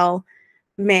until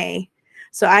May.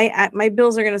 So my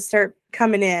bills are going to start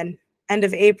coming in end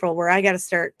of April, where I got to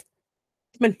start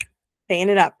paying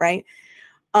it up, right?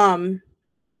 But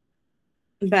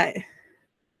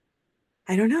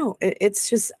I don't know. It's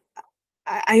just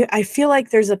I feel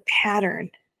like there's a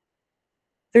pattern.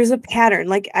 There's a pattern.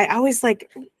 Like I always like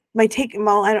my take.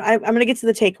 Well, I'm going to get to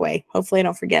the takeaway. Hopefully, I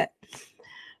don't forget.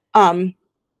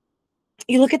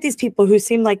 You look at these people who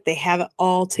seem like they have it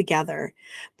all together,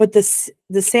 but the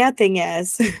sad thing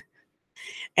is,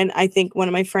 and I think one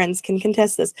of my friends can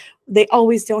contest this, they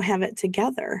always don't have it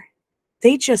together.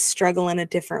 They just struggle in a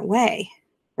different way,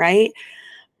 right?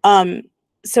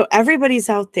 So everybody's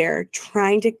out there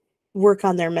trying to work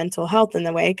on their mental health in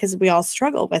the way, because we all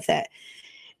struggle with it.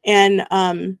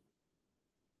 And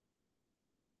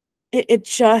it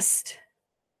just,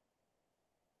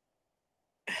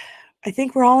 I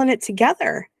think we're all in it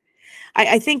together.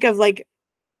 I think of like,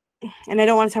 and I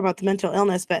don't want to talk about the mental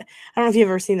illness, but I don't know if you've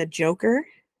ever seen The Joker.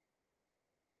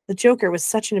 The Joker was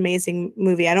such an amazing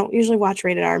movie. I don't usually watch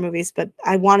rated R movies, but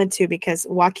I wanted to because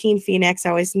Joaquin Phoenix, I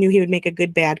always knew he would make a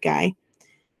good bad guy.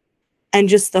 And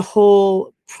just the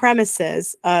whole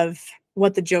premises of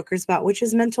what the Joker's about, which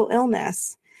is mental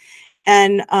illness.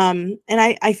 And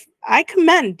I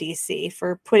commend DC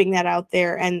for putting that out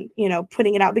there and, you know,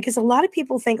 putting it out, because a lot of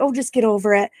people think, oh, just get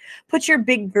over it, put your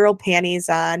big girl panties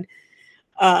on,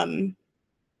 um,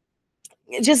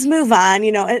 just move on,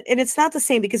 you know. And it's not the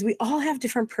same, because we all have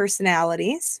different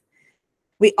personalities,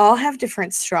 we all have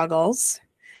different struggles,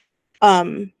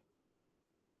 um,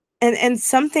 and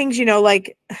some things, you know,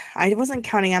 like I wasn't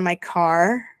counting on my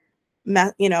car,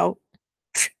 you know,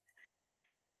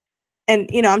 and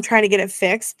you know I'm trying to get it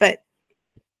fixed, but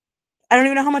I don't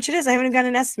even know how much it is. I haven't even got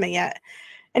an estimate yet.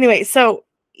 Anyway, so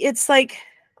it's like,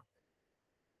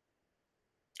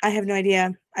 I have no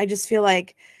idea. I just feel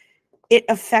like it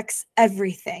affects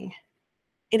everything.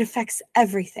 It affects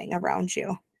everything around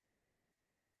you.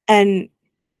 And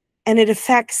it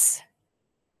affects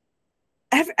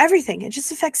everything. It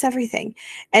just affects everything.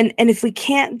 And if we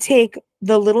can't take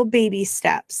the little baby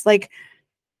steps, like,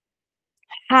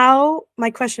 how,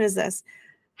 my question is this,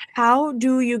 how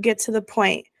do you get to the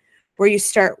point where you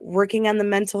start working on the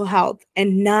mental health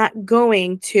and not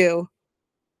going to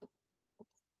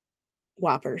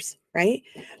whoppers, right?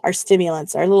 Our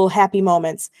stimulants, our little happy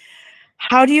moments.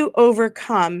 How do you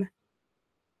overcome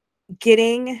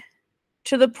getting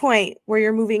to the point where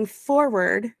you're moving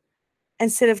forward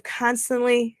instead of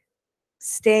constantly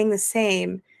staying the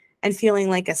same and feeling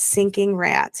like a sinking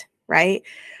rat, right?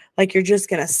 Like you're just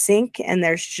going to sink and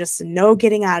there's just no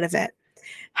getting out of it.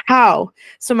 How?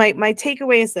 So my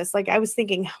takeaway is this. Like, I was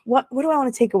thinking, what do I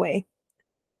want to take away?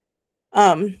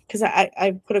 Because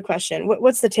I put a question.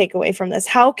 What's the takeaway from this?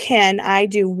 How can I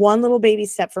do one little baby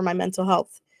step for my mental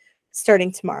health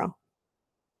starting tomorrow?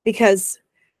 Because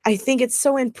I think it's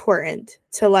so important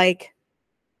to like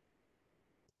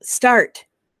start.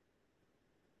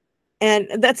 And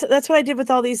that's what I did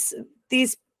with all these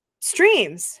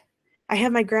streams. I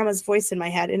have my grandma's voice in my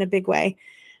head in a big way.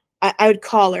 I would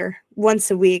call her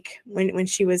once a week when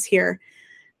she was here,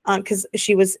 because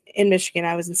she was in Michigan,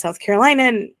 I was in South Carolina,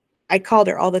 and I called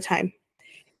her all the time.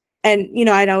 And you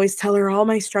know, I'd always tell her all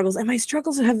my struggles, and my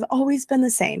struggles have always been the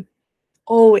same.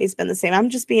 Always been the same. I'm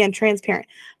just being transparent.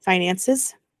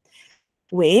 Finances.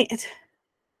 Wait.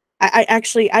 I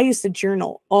actually, I used to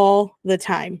journal all the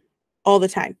time. All the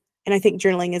time. And I think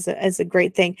journaling is a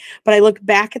great thing. But I look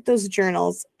back at those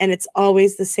journals and it's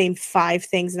always the same 5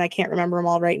 things, and I can't remember them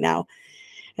all right now.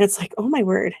 And it's like, oh my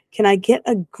word, can I get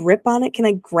a grip on it? Can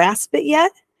I grasp it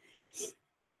yet?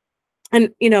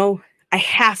 And you know, I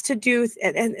have to do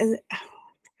and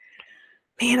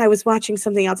man, I was watching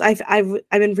something else. I've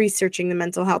been researching the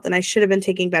mental health, and I should have been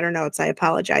taking better notes. I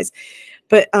apologize.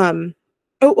 But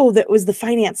that was the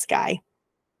finance guy.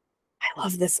 I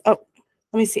love this. Oh,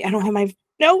 let me see. I don't have my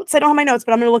notes. I don't have my notes,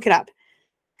 but I'm going to look it up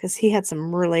because he had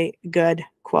some really good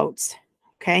quotes.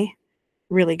 Okay.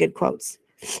 Really good quotes.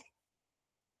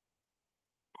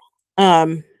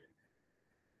 Um,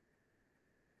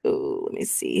 let me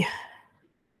see.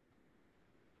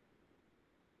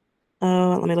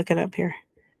 Oh, let me look it up here.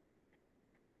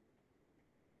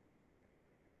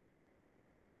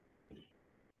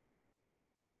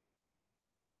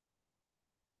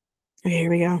 Okay, here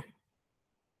we go.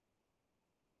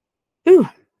 Ooh,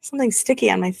 something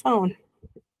sticky on my phone.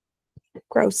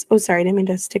 Gross. Oh, sorry. I didn't mean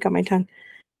to stick on my tongue.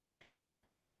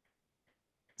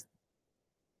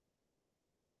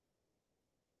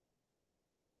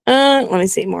 Let me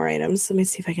see more items. Let me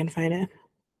see if I can find it.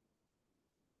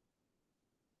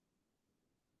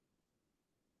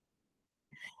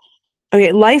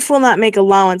 Okay, life will not make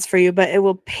allowance for you, but it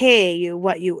will pay you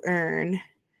what you earn.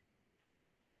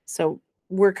 So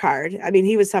work hard. I mean,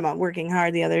 he was talking about working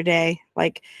hard the other day.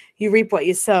 Like, you reap what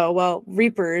you sow. Well,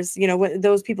 reapers, you know,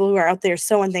 those people who are out there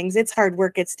sowing things, it's hard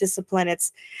work, it's discipline,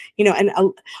 it's, you know, and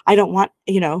I don't want,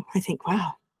 you know, I think,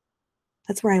 wow,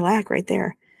 that's where I lack right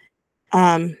there.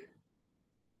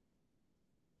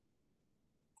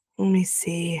 Let me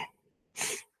see.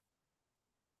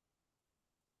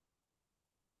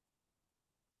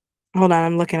 Hold on,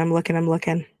 I'm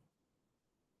looking.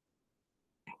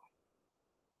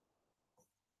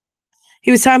 He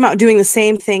was talking about doing the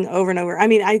same thing over and over. I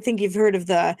mean, I think you've heard of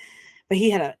but he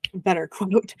had a better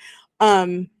quote.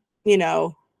 Um, you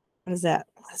know, what is that?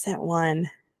 What is that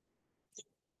one?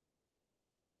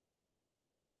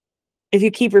 If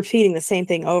you keep repeating the same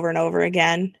thing over and over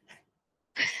again.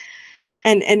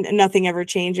 and nothing ever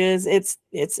changes.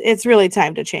 It's really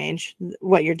time to change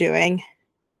what you're doing.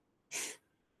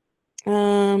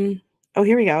 Oh,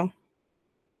 here we go.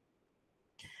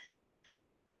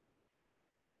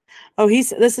 Oh,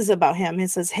 this is about him. He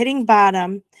says, hitting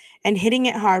bottom and hitting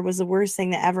it hard was the worst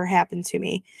thing that ever happened to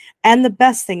me, and the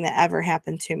best thing that ever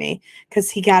happened to me,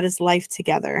 because he got his life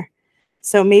together.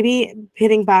 So maybe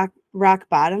hitting rock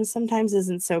bottom sometimes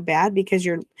isn't so bad, because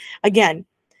again,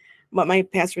 what my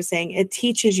pastor was saying, it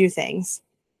teaches you things.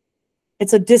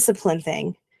 It's a discipline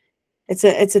thing. It's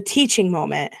a teaching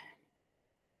moment.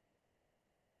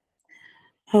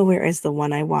 Oh, where is the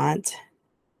one I want?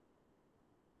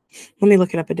 Let me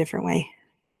look it up a different way,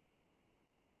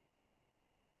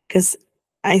 because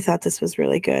I thought this was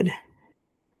really good.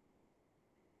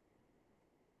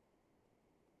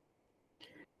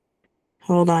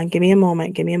 Hold on. Give me a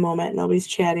moment. Give me a moment. Nobody's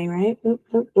chatting, right? Oop,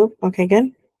 oop, oop. Okay,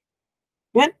 good.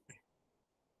 Good.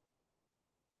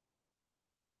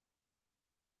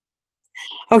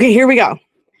 Okay, here we go.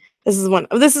 This is one.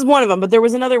 This is one of them, but there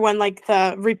was another one, like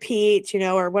the repeat,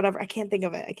 or whatever. I can't think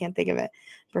of it.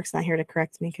 Brooke's not here to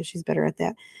correct me because she's better at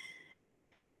that.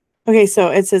 Okay,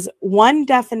 so it says, one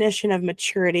definition of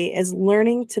maturity is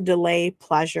learning to delay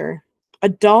pleasure.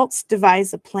 Adults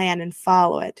devise a plan and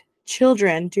follow it.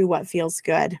 Children do what feels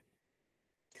good.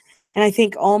 And I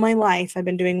think all my life I've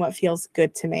been doing what feels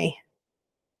good to me.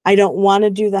 I don't want to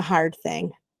do the hard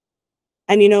thing.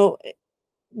 And and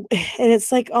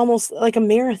it's like almost like a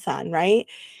marathon, right?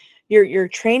 You're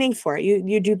training for it.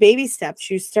 You do baby steps.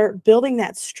 You start building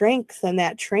that strength and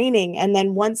that training, and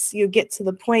then once you get to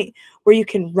the point where you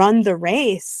can run the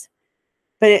race,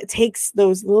 but it takes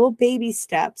those little baby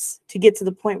steps to get to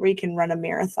the point where you can run a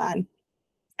marathon,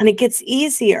 and it gets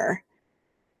easier.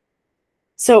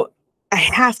 So I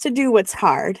have to do what's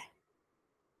hard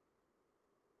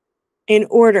in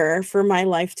order for my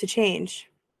life to change.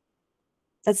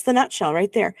 That's the nutshell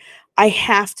right there. I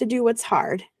have to do what's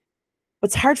hard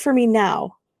for me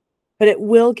now, but it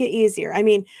will get easier. I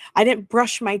mean, I didn't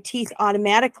brush my teeth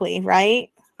automatically,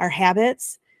 right? Our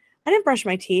habits. I didn't brush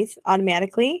my teeth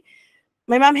automatically.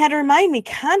 My mom had to remind me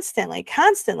constantly.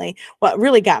 What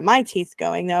really got my teeth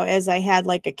going, though, is I had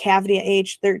like a cavity at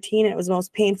age 13. And it was the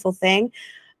most painful thing.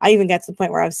 I even got to the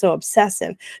point where I was so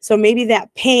obsessive. So maybe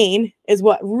that pain is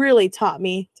what really taught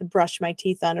me to brush my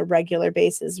teeth on a regular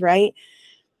basis, right?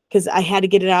 Because I had to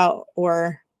get it out,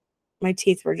 or my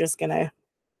teeth were just going to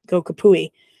go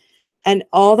kapooey. And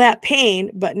all that pain,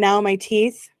 but now my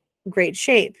teeth, great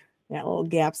shape. Got little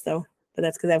gaps though, but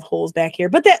that's because I have holes back here.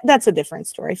 But that's a different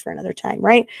story for another time,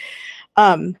 right?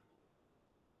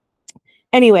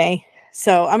 Anyway,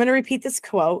 so I'm going to repeat this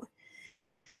quote.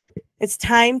 It's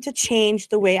time to change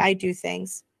the way I do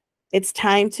things. It's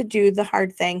time to do the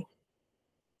hard thing.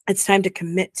 It's time to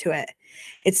commit to it.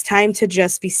 It's time to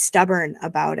just be stubborn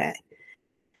about it,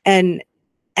 and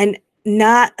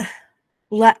not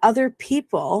let other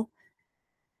people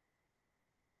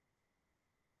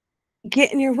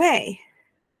get in your way.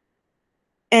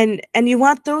 And you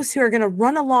want those who are going to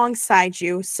run alongside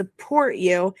you, support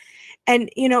you, and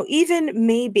even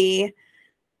maybe,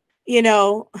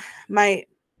 my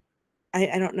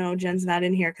I don't know, Jen's not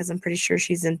in here because I'm pretty sure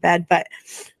she's in bed, but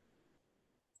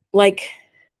like,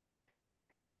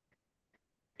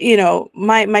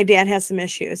 my dad has some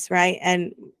issues, right?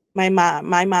 And my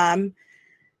mom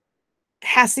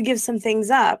has to give some things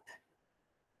up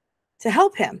to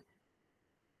help him,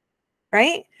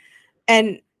 right?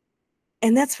 And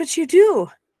that's what you do.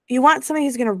 You want somebody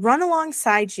who's going to run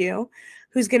alongside you,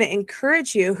 who's going to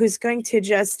encourage you, who's going to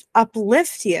just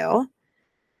uplift you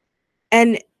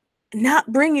and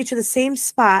not bring you to the same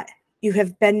spot you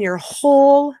have been your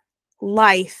whole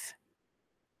life.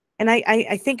 And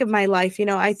I think of my life,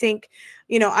 I think,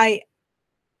 I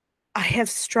have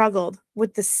struggled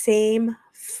with the same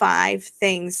 5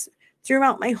 things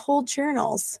throughout my whole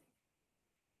journals.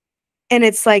 And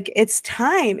it's like, it's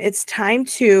time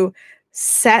to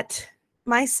set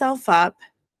myself up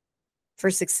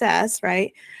for success,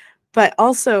 right? But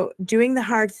also doing the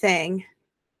hard thing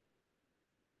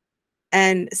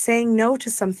and saying no to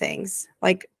some things.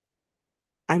 Like,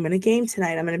 I'm going to game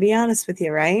tonight. I'm going to be honest with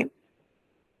you, right?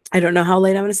 I don't know how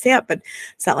late I'm going to stay up, but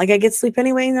it's not like I get sleep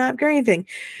anyway, not or anything.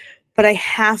 But I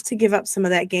have to give up some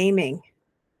of that gaming.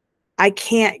 I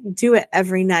can't do it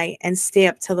every night and stay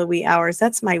up till the wee hours.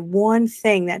 That's my one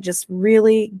thing that just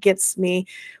really gets me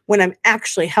when I'm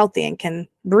actually healthy and can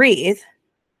breathe.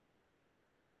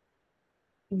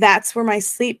 That's where my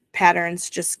sleep patterns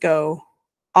just go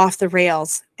off the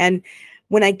rails. And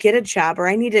when I get a job, or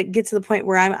I need to get to the point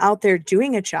where I'm out there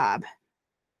doing a job,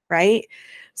 right?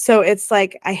 So it's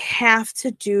like, I have to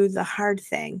do the hard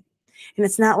thing. And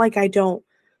it's not like I don't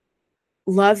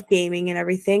love gaming and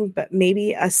everything, but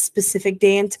maybe a specific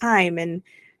day and time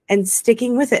and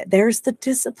sticking with it. There's the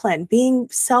discipline, being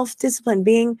self-disciplined,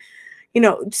 being,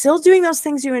 still doing those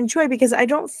things you enjoy, because I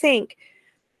don't think,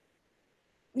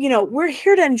 we're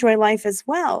here to enjoy life as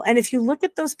well. And if you look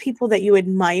at those people that you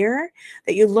admire,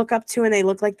 that you look up to, and they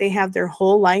look like they have their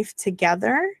whole life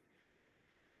together,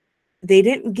 they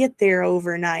didn't get there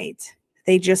overnight.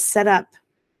 They just set up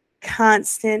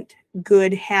constant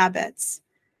good habits.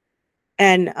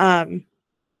 And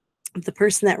the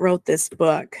person that wrote this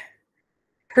book,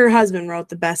 her husband wrote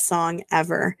the best song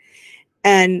ever.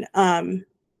 And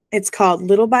it's called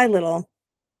Little by Little,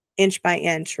 Inch by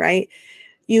Inch, right?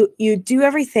 You do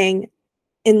everything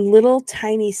in little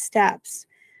tiny steps.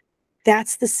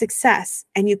 That's the success.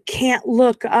 And you can't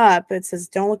look up. It says,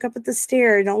 don't look up at the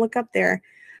stair. Don't look up there.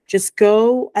 Just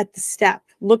go at the step.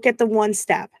 Look at the one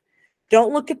step.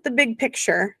 Don't look at the big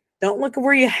picture. Don't look at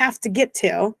where you have to get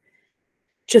to.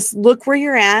 Just look where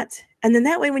you're at. And then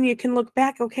that way, when you can look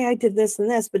back, okay, I did this and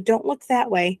this, but don't look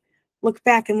that way. Look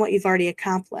back in what you've already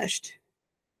accomplished,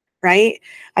 right?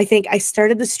 I think I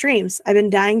started the streams. I've been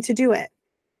dying to do it.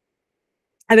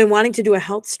 I've been wanting to do a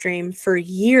health stream for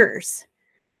years.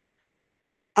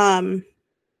 I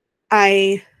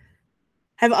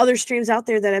have other streams out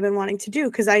there that I've been wanting to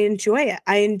do because I enjoy it.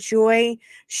 I enjoy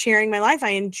sharing my life.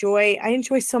 I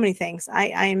enjoy so many things. I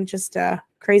am just a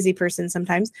crazy person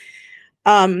sometimes.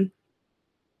 But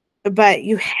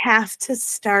you have to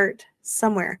start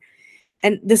somewhere.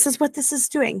 And this is what this is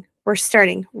doing. We're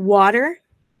starting water,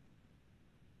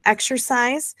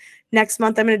 exercise. Next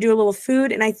month, I'm going to do a little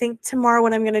food. And I think tomorrow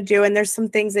what I'm going to do, and there's some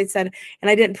things they said,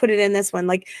 and I didn't put it in this one,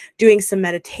 like doing some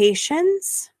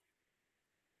meditations,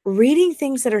 reading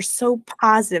things that are so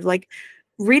positive, like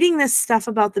reading this stuff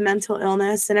about the mental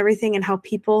illness and everything and how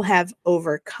people have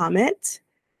overcome it,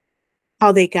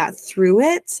 how they got through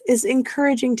it, is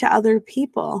encouraging to other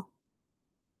people.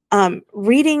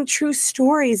 Reading true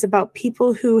stories about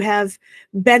people who have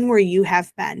been where you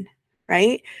have been,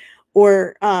 right?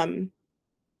 Or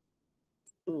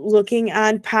looking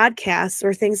on podcasts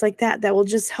or things like that will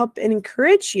just help and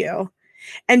encourage you.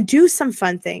 And do some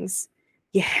fun things.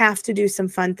 You have to do some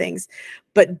fun things,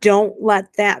 but don't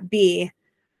let that be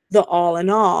the all in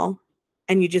all.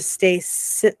 And you just stay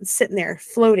sitting there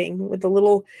floating with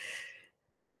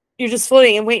you're just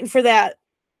floating and waiting for that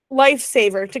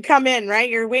lifesaver to come in, right?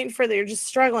 You're just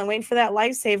struggling, waiting for that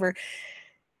lifesaver.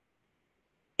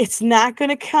 It's not going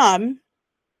to come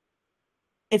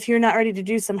if you're not ready to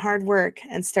do some hard work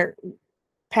and start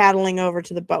paddling over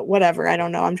to the boat, whatever. I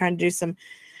don't know. I'm trying to do some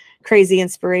crazy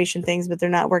inspiration things, but they're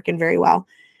not working very well.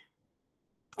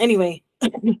 Anyway.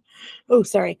 Oh,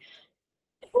 sorry.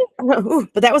 Ooh,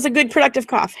 but that was a good productive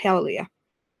cough. Hallelujah.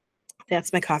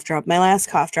 That's my cough drop. My last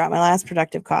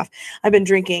productive cough. I've been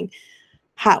drinking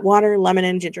hot water, lemon,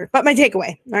 and ginger. But my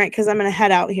takeaway, all right, because I'm going to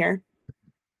head out here.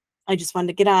 I just wanted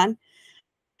to get on.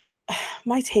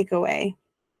 My takeaway.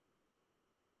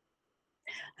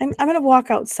 I'm going to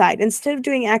walk outside. Instead of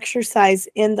doing exercise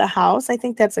in the house, I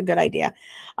think that's a good idea.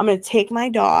 I'm going to take my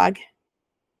dog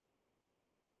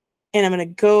and I'm going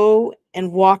to go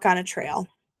and walk on a trail.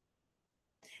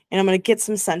 And I'm going to get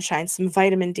some sunshine, some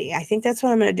vitamin D. I think that's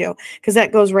what I'm going to do because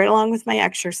that goes right along with my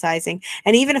exercising.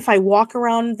 And even if I walk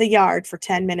around the yard for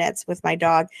 10 minutes with my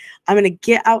dog, I'm going to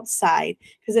get outside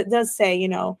because it does say,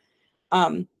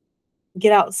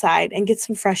 get outside and get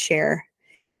some fresh air.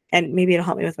 And maybe it'll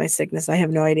help me with my sickness. I have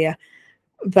no idea.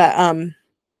 But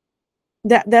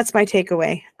that's my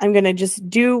takeaway. I'm going to just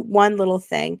do one little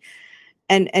thing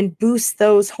and boost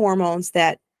those hormones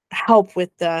that help with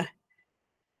the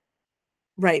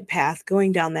right path,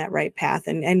 going down that right path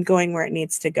and going where it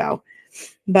needs to go.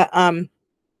 But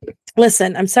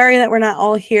listen, I'm sorry that we're not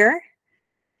all here.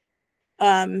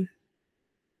 Things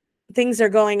are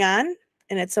going on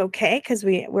and it's okay because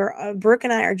we're Brooke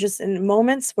and I are just in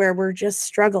moments where we're just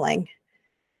struggling.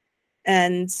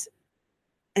 And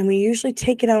we usually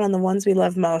take it out on the ones we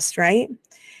love most, right?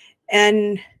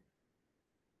 And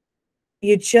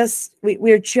we just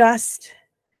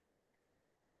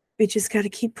got to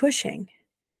keep pushing.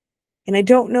 And I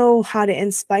don't know how to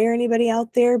inspire anybody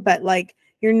out there, but like,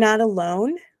 you're not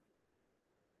alone.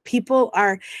 People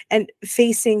are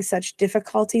facing such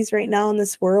difficulties right now in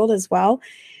this world as well.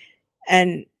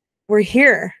 And we're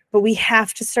here, but we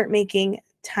have to start making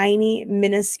tiny,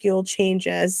 minuscule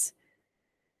changes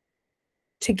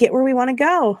to get where we want to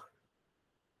go.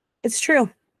 It's true.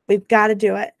 We've got to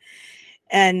do it.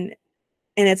 And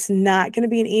it's not going to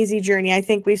be an easy journey. I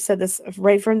think we've said this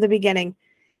right from the beginning.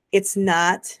 It's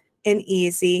not an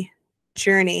easy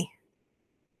journey.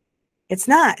 It's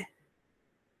not.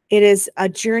 It is a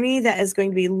journey that is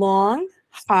going to be long,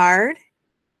 hard,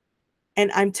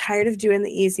 and I'm tired of doing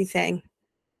the easy thing.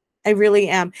 I really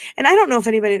am. And I don't know if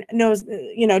anybody knows,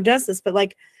 does this, but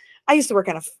like I used to work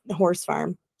on a horse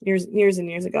farm years and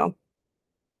years ago.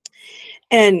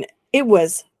 And it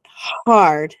was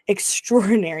hard,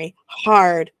 extraordinary,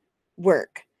 hard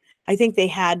work. I think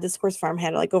this horse farm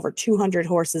had like over 200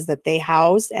 horses that they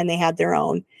housed, and they had their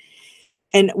own.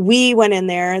 And we went in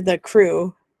there, the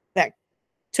crew that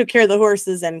took care of the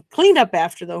horses and cleaned up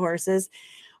after the horses,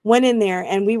 went in there,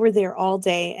 and we were there all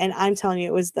day. And I'm telling you,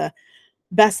 it was the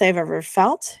best I've ever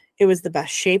felt. It was the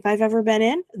best shape I've ever been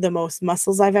in, the most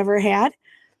muscles I've ever had.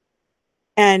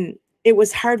 And it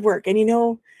was hard work. And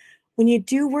when you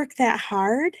do work that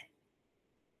hard,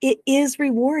 it is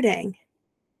rewarding.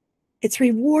 It's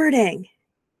rewarding.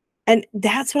 And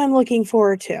that's what I'm looking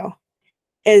forward to,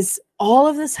 is all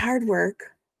of this hard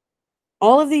work,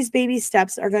 all of these baby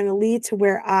steps are going to lead to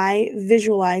where I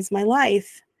visualize my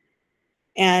life.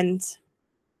 And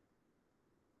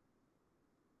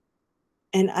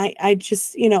I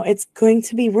just, it's going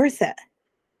to be worth it.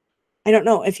 I don't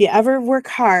know if you ever work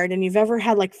hard and you've ever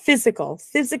had like physical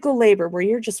labor where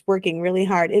you're just working really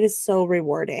hard. It is so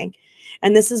rewarding.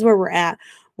 And this is where we're at.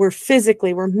 We're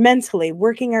mentally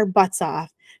working our butts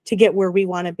off to get where we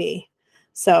want to be.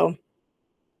 So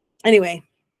anyway,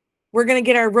 we're going to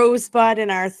get our rosebud and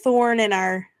our thorn and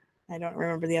I don't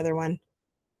remember the other one.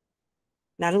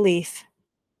 Not a leaf.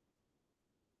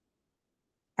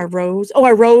 Our rose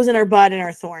and our bud and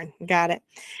our thorn. Got it.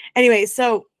 Anyway,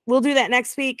 so we'll do that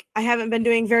next week. I haven't been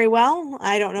doing very well.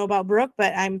 I don't know about Brooke,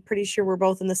 but I'm pretty sure we're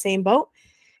both in the same boat.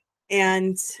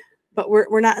 But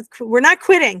we're not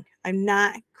quitting. I'm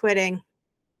not quitting.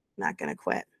 Not going to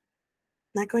quit.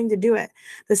 Not going to do it.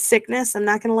 The sickness, I'm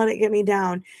not going to let it get me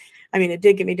down. I mean, it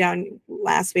did get me down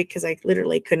last week because I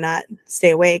literally could not stay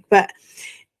awake, but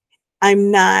I'm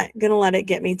not going to let it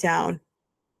get me down.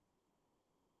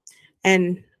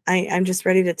 And I'm just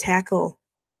ready to tackle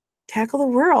the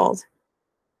world.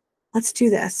 Let's do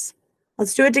this.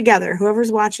 Let's do it together.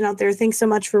 Whoever's watching out there, thanks so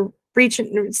much for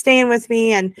staying with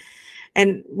me,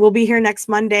 and we'll be here next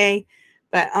Monday.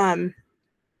 But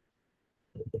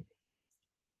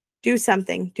do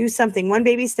something. One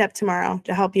baby step tomorrow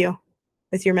to help you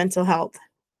with your mental health.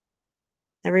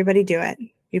 Everybody do it.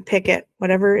 You pick it,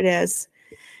 whatever it is,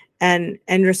 and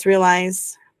just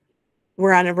realize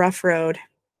we're on a rough road.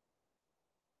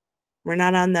 We're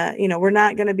not on we're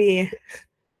not going to be.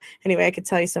 Anyway, I could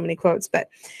tell you so many quotes, but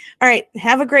all right.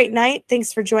 Have a great night.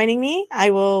 Thanks for joining me. I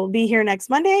will be here next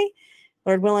Monday.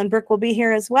 Lord willing, Brooke will be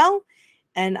here as well.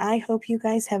 And I hope you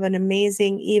guys have an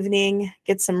amazing evening.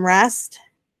 Get some rest.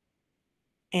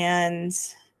 And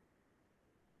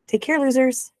take care,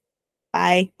 losers.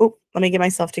 Bye. Oh, let me get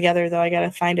myself together, though. I got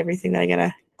to find everything that I got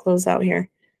to close out here.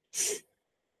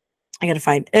 I got to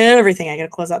find everything I got to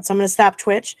close out. So I'm going to stop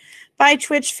Twitch. Bye,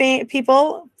 Twitch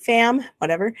people, fam,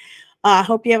 whatever.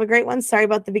 Hope you have a great one. Sorry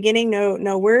about the beginning.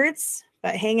 No words,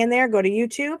 but hang in there. Go to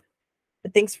YouTube.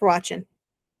 But thanks for watching.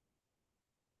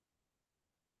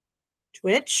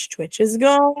 Twitch is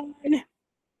gone.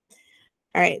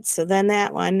 All right, so then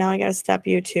that one. Now I got to stop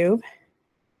YouTube.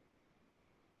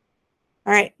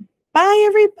 All right. Bye,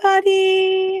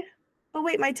 everybody. Oh,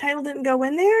 wait, my title didn't go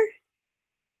in there?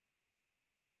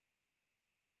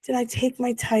 Did I take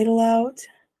my title out?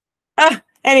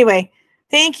 Anyway,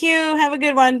 thank you. Have a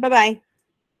good one. Bye-bye.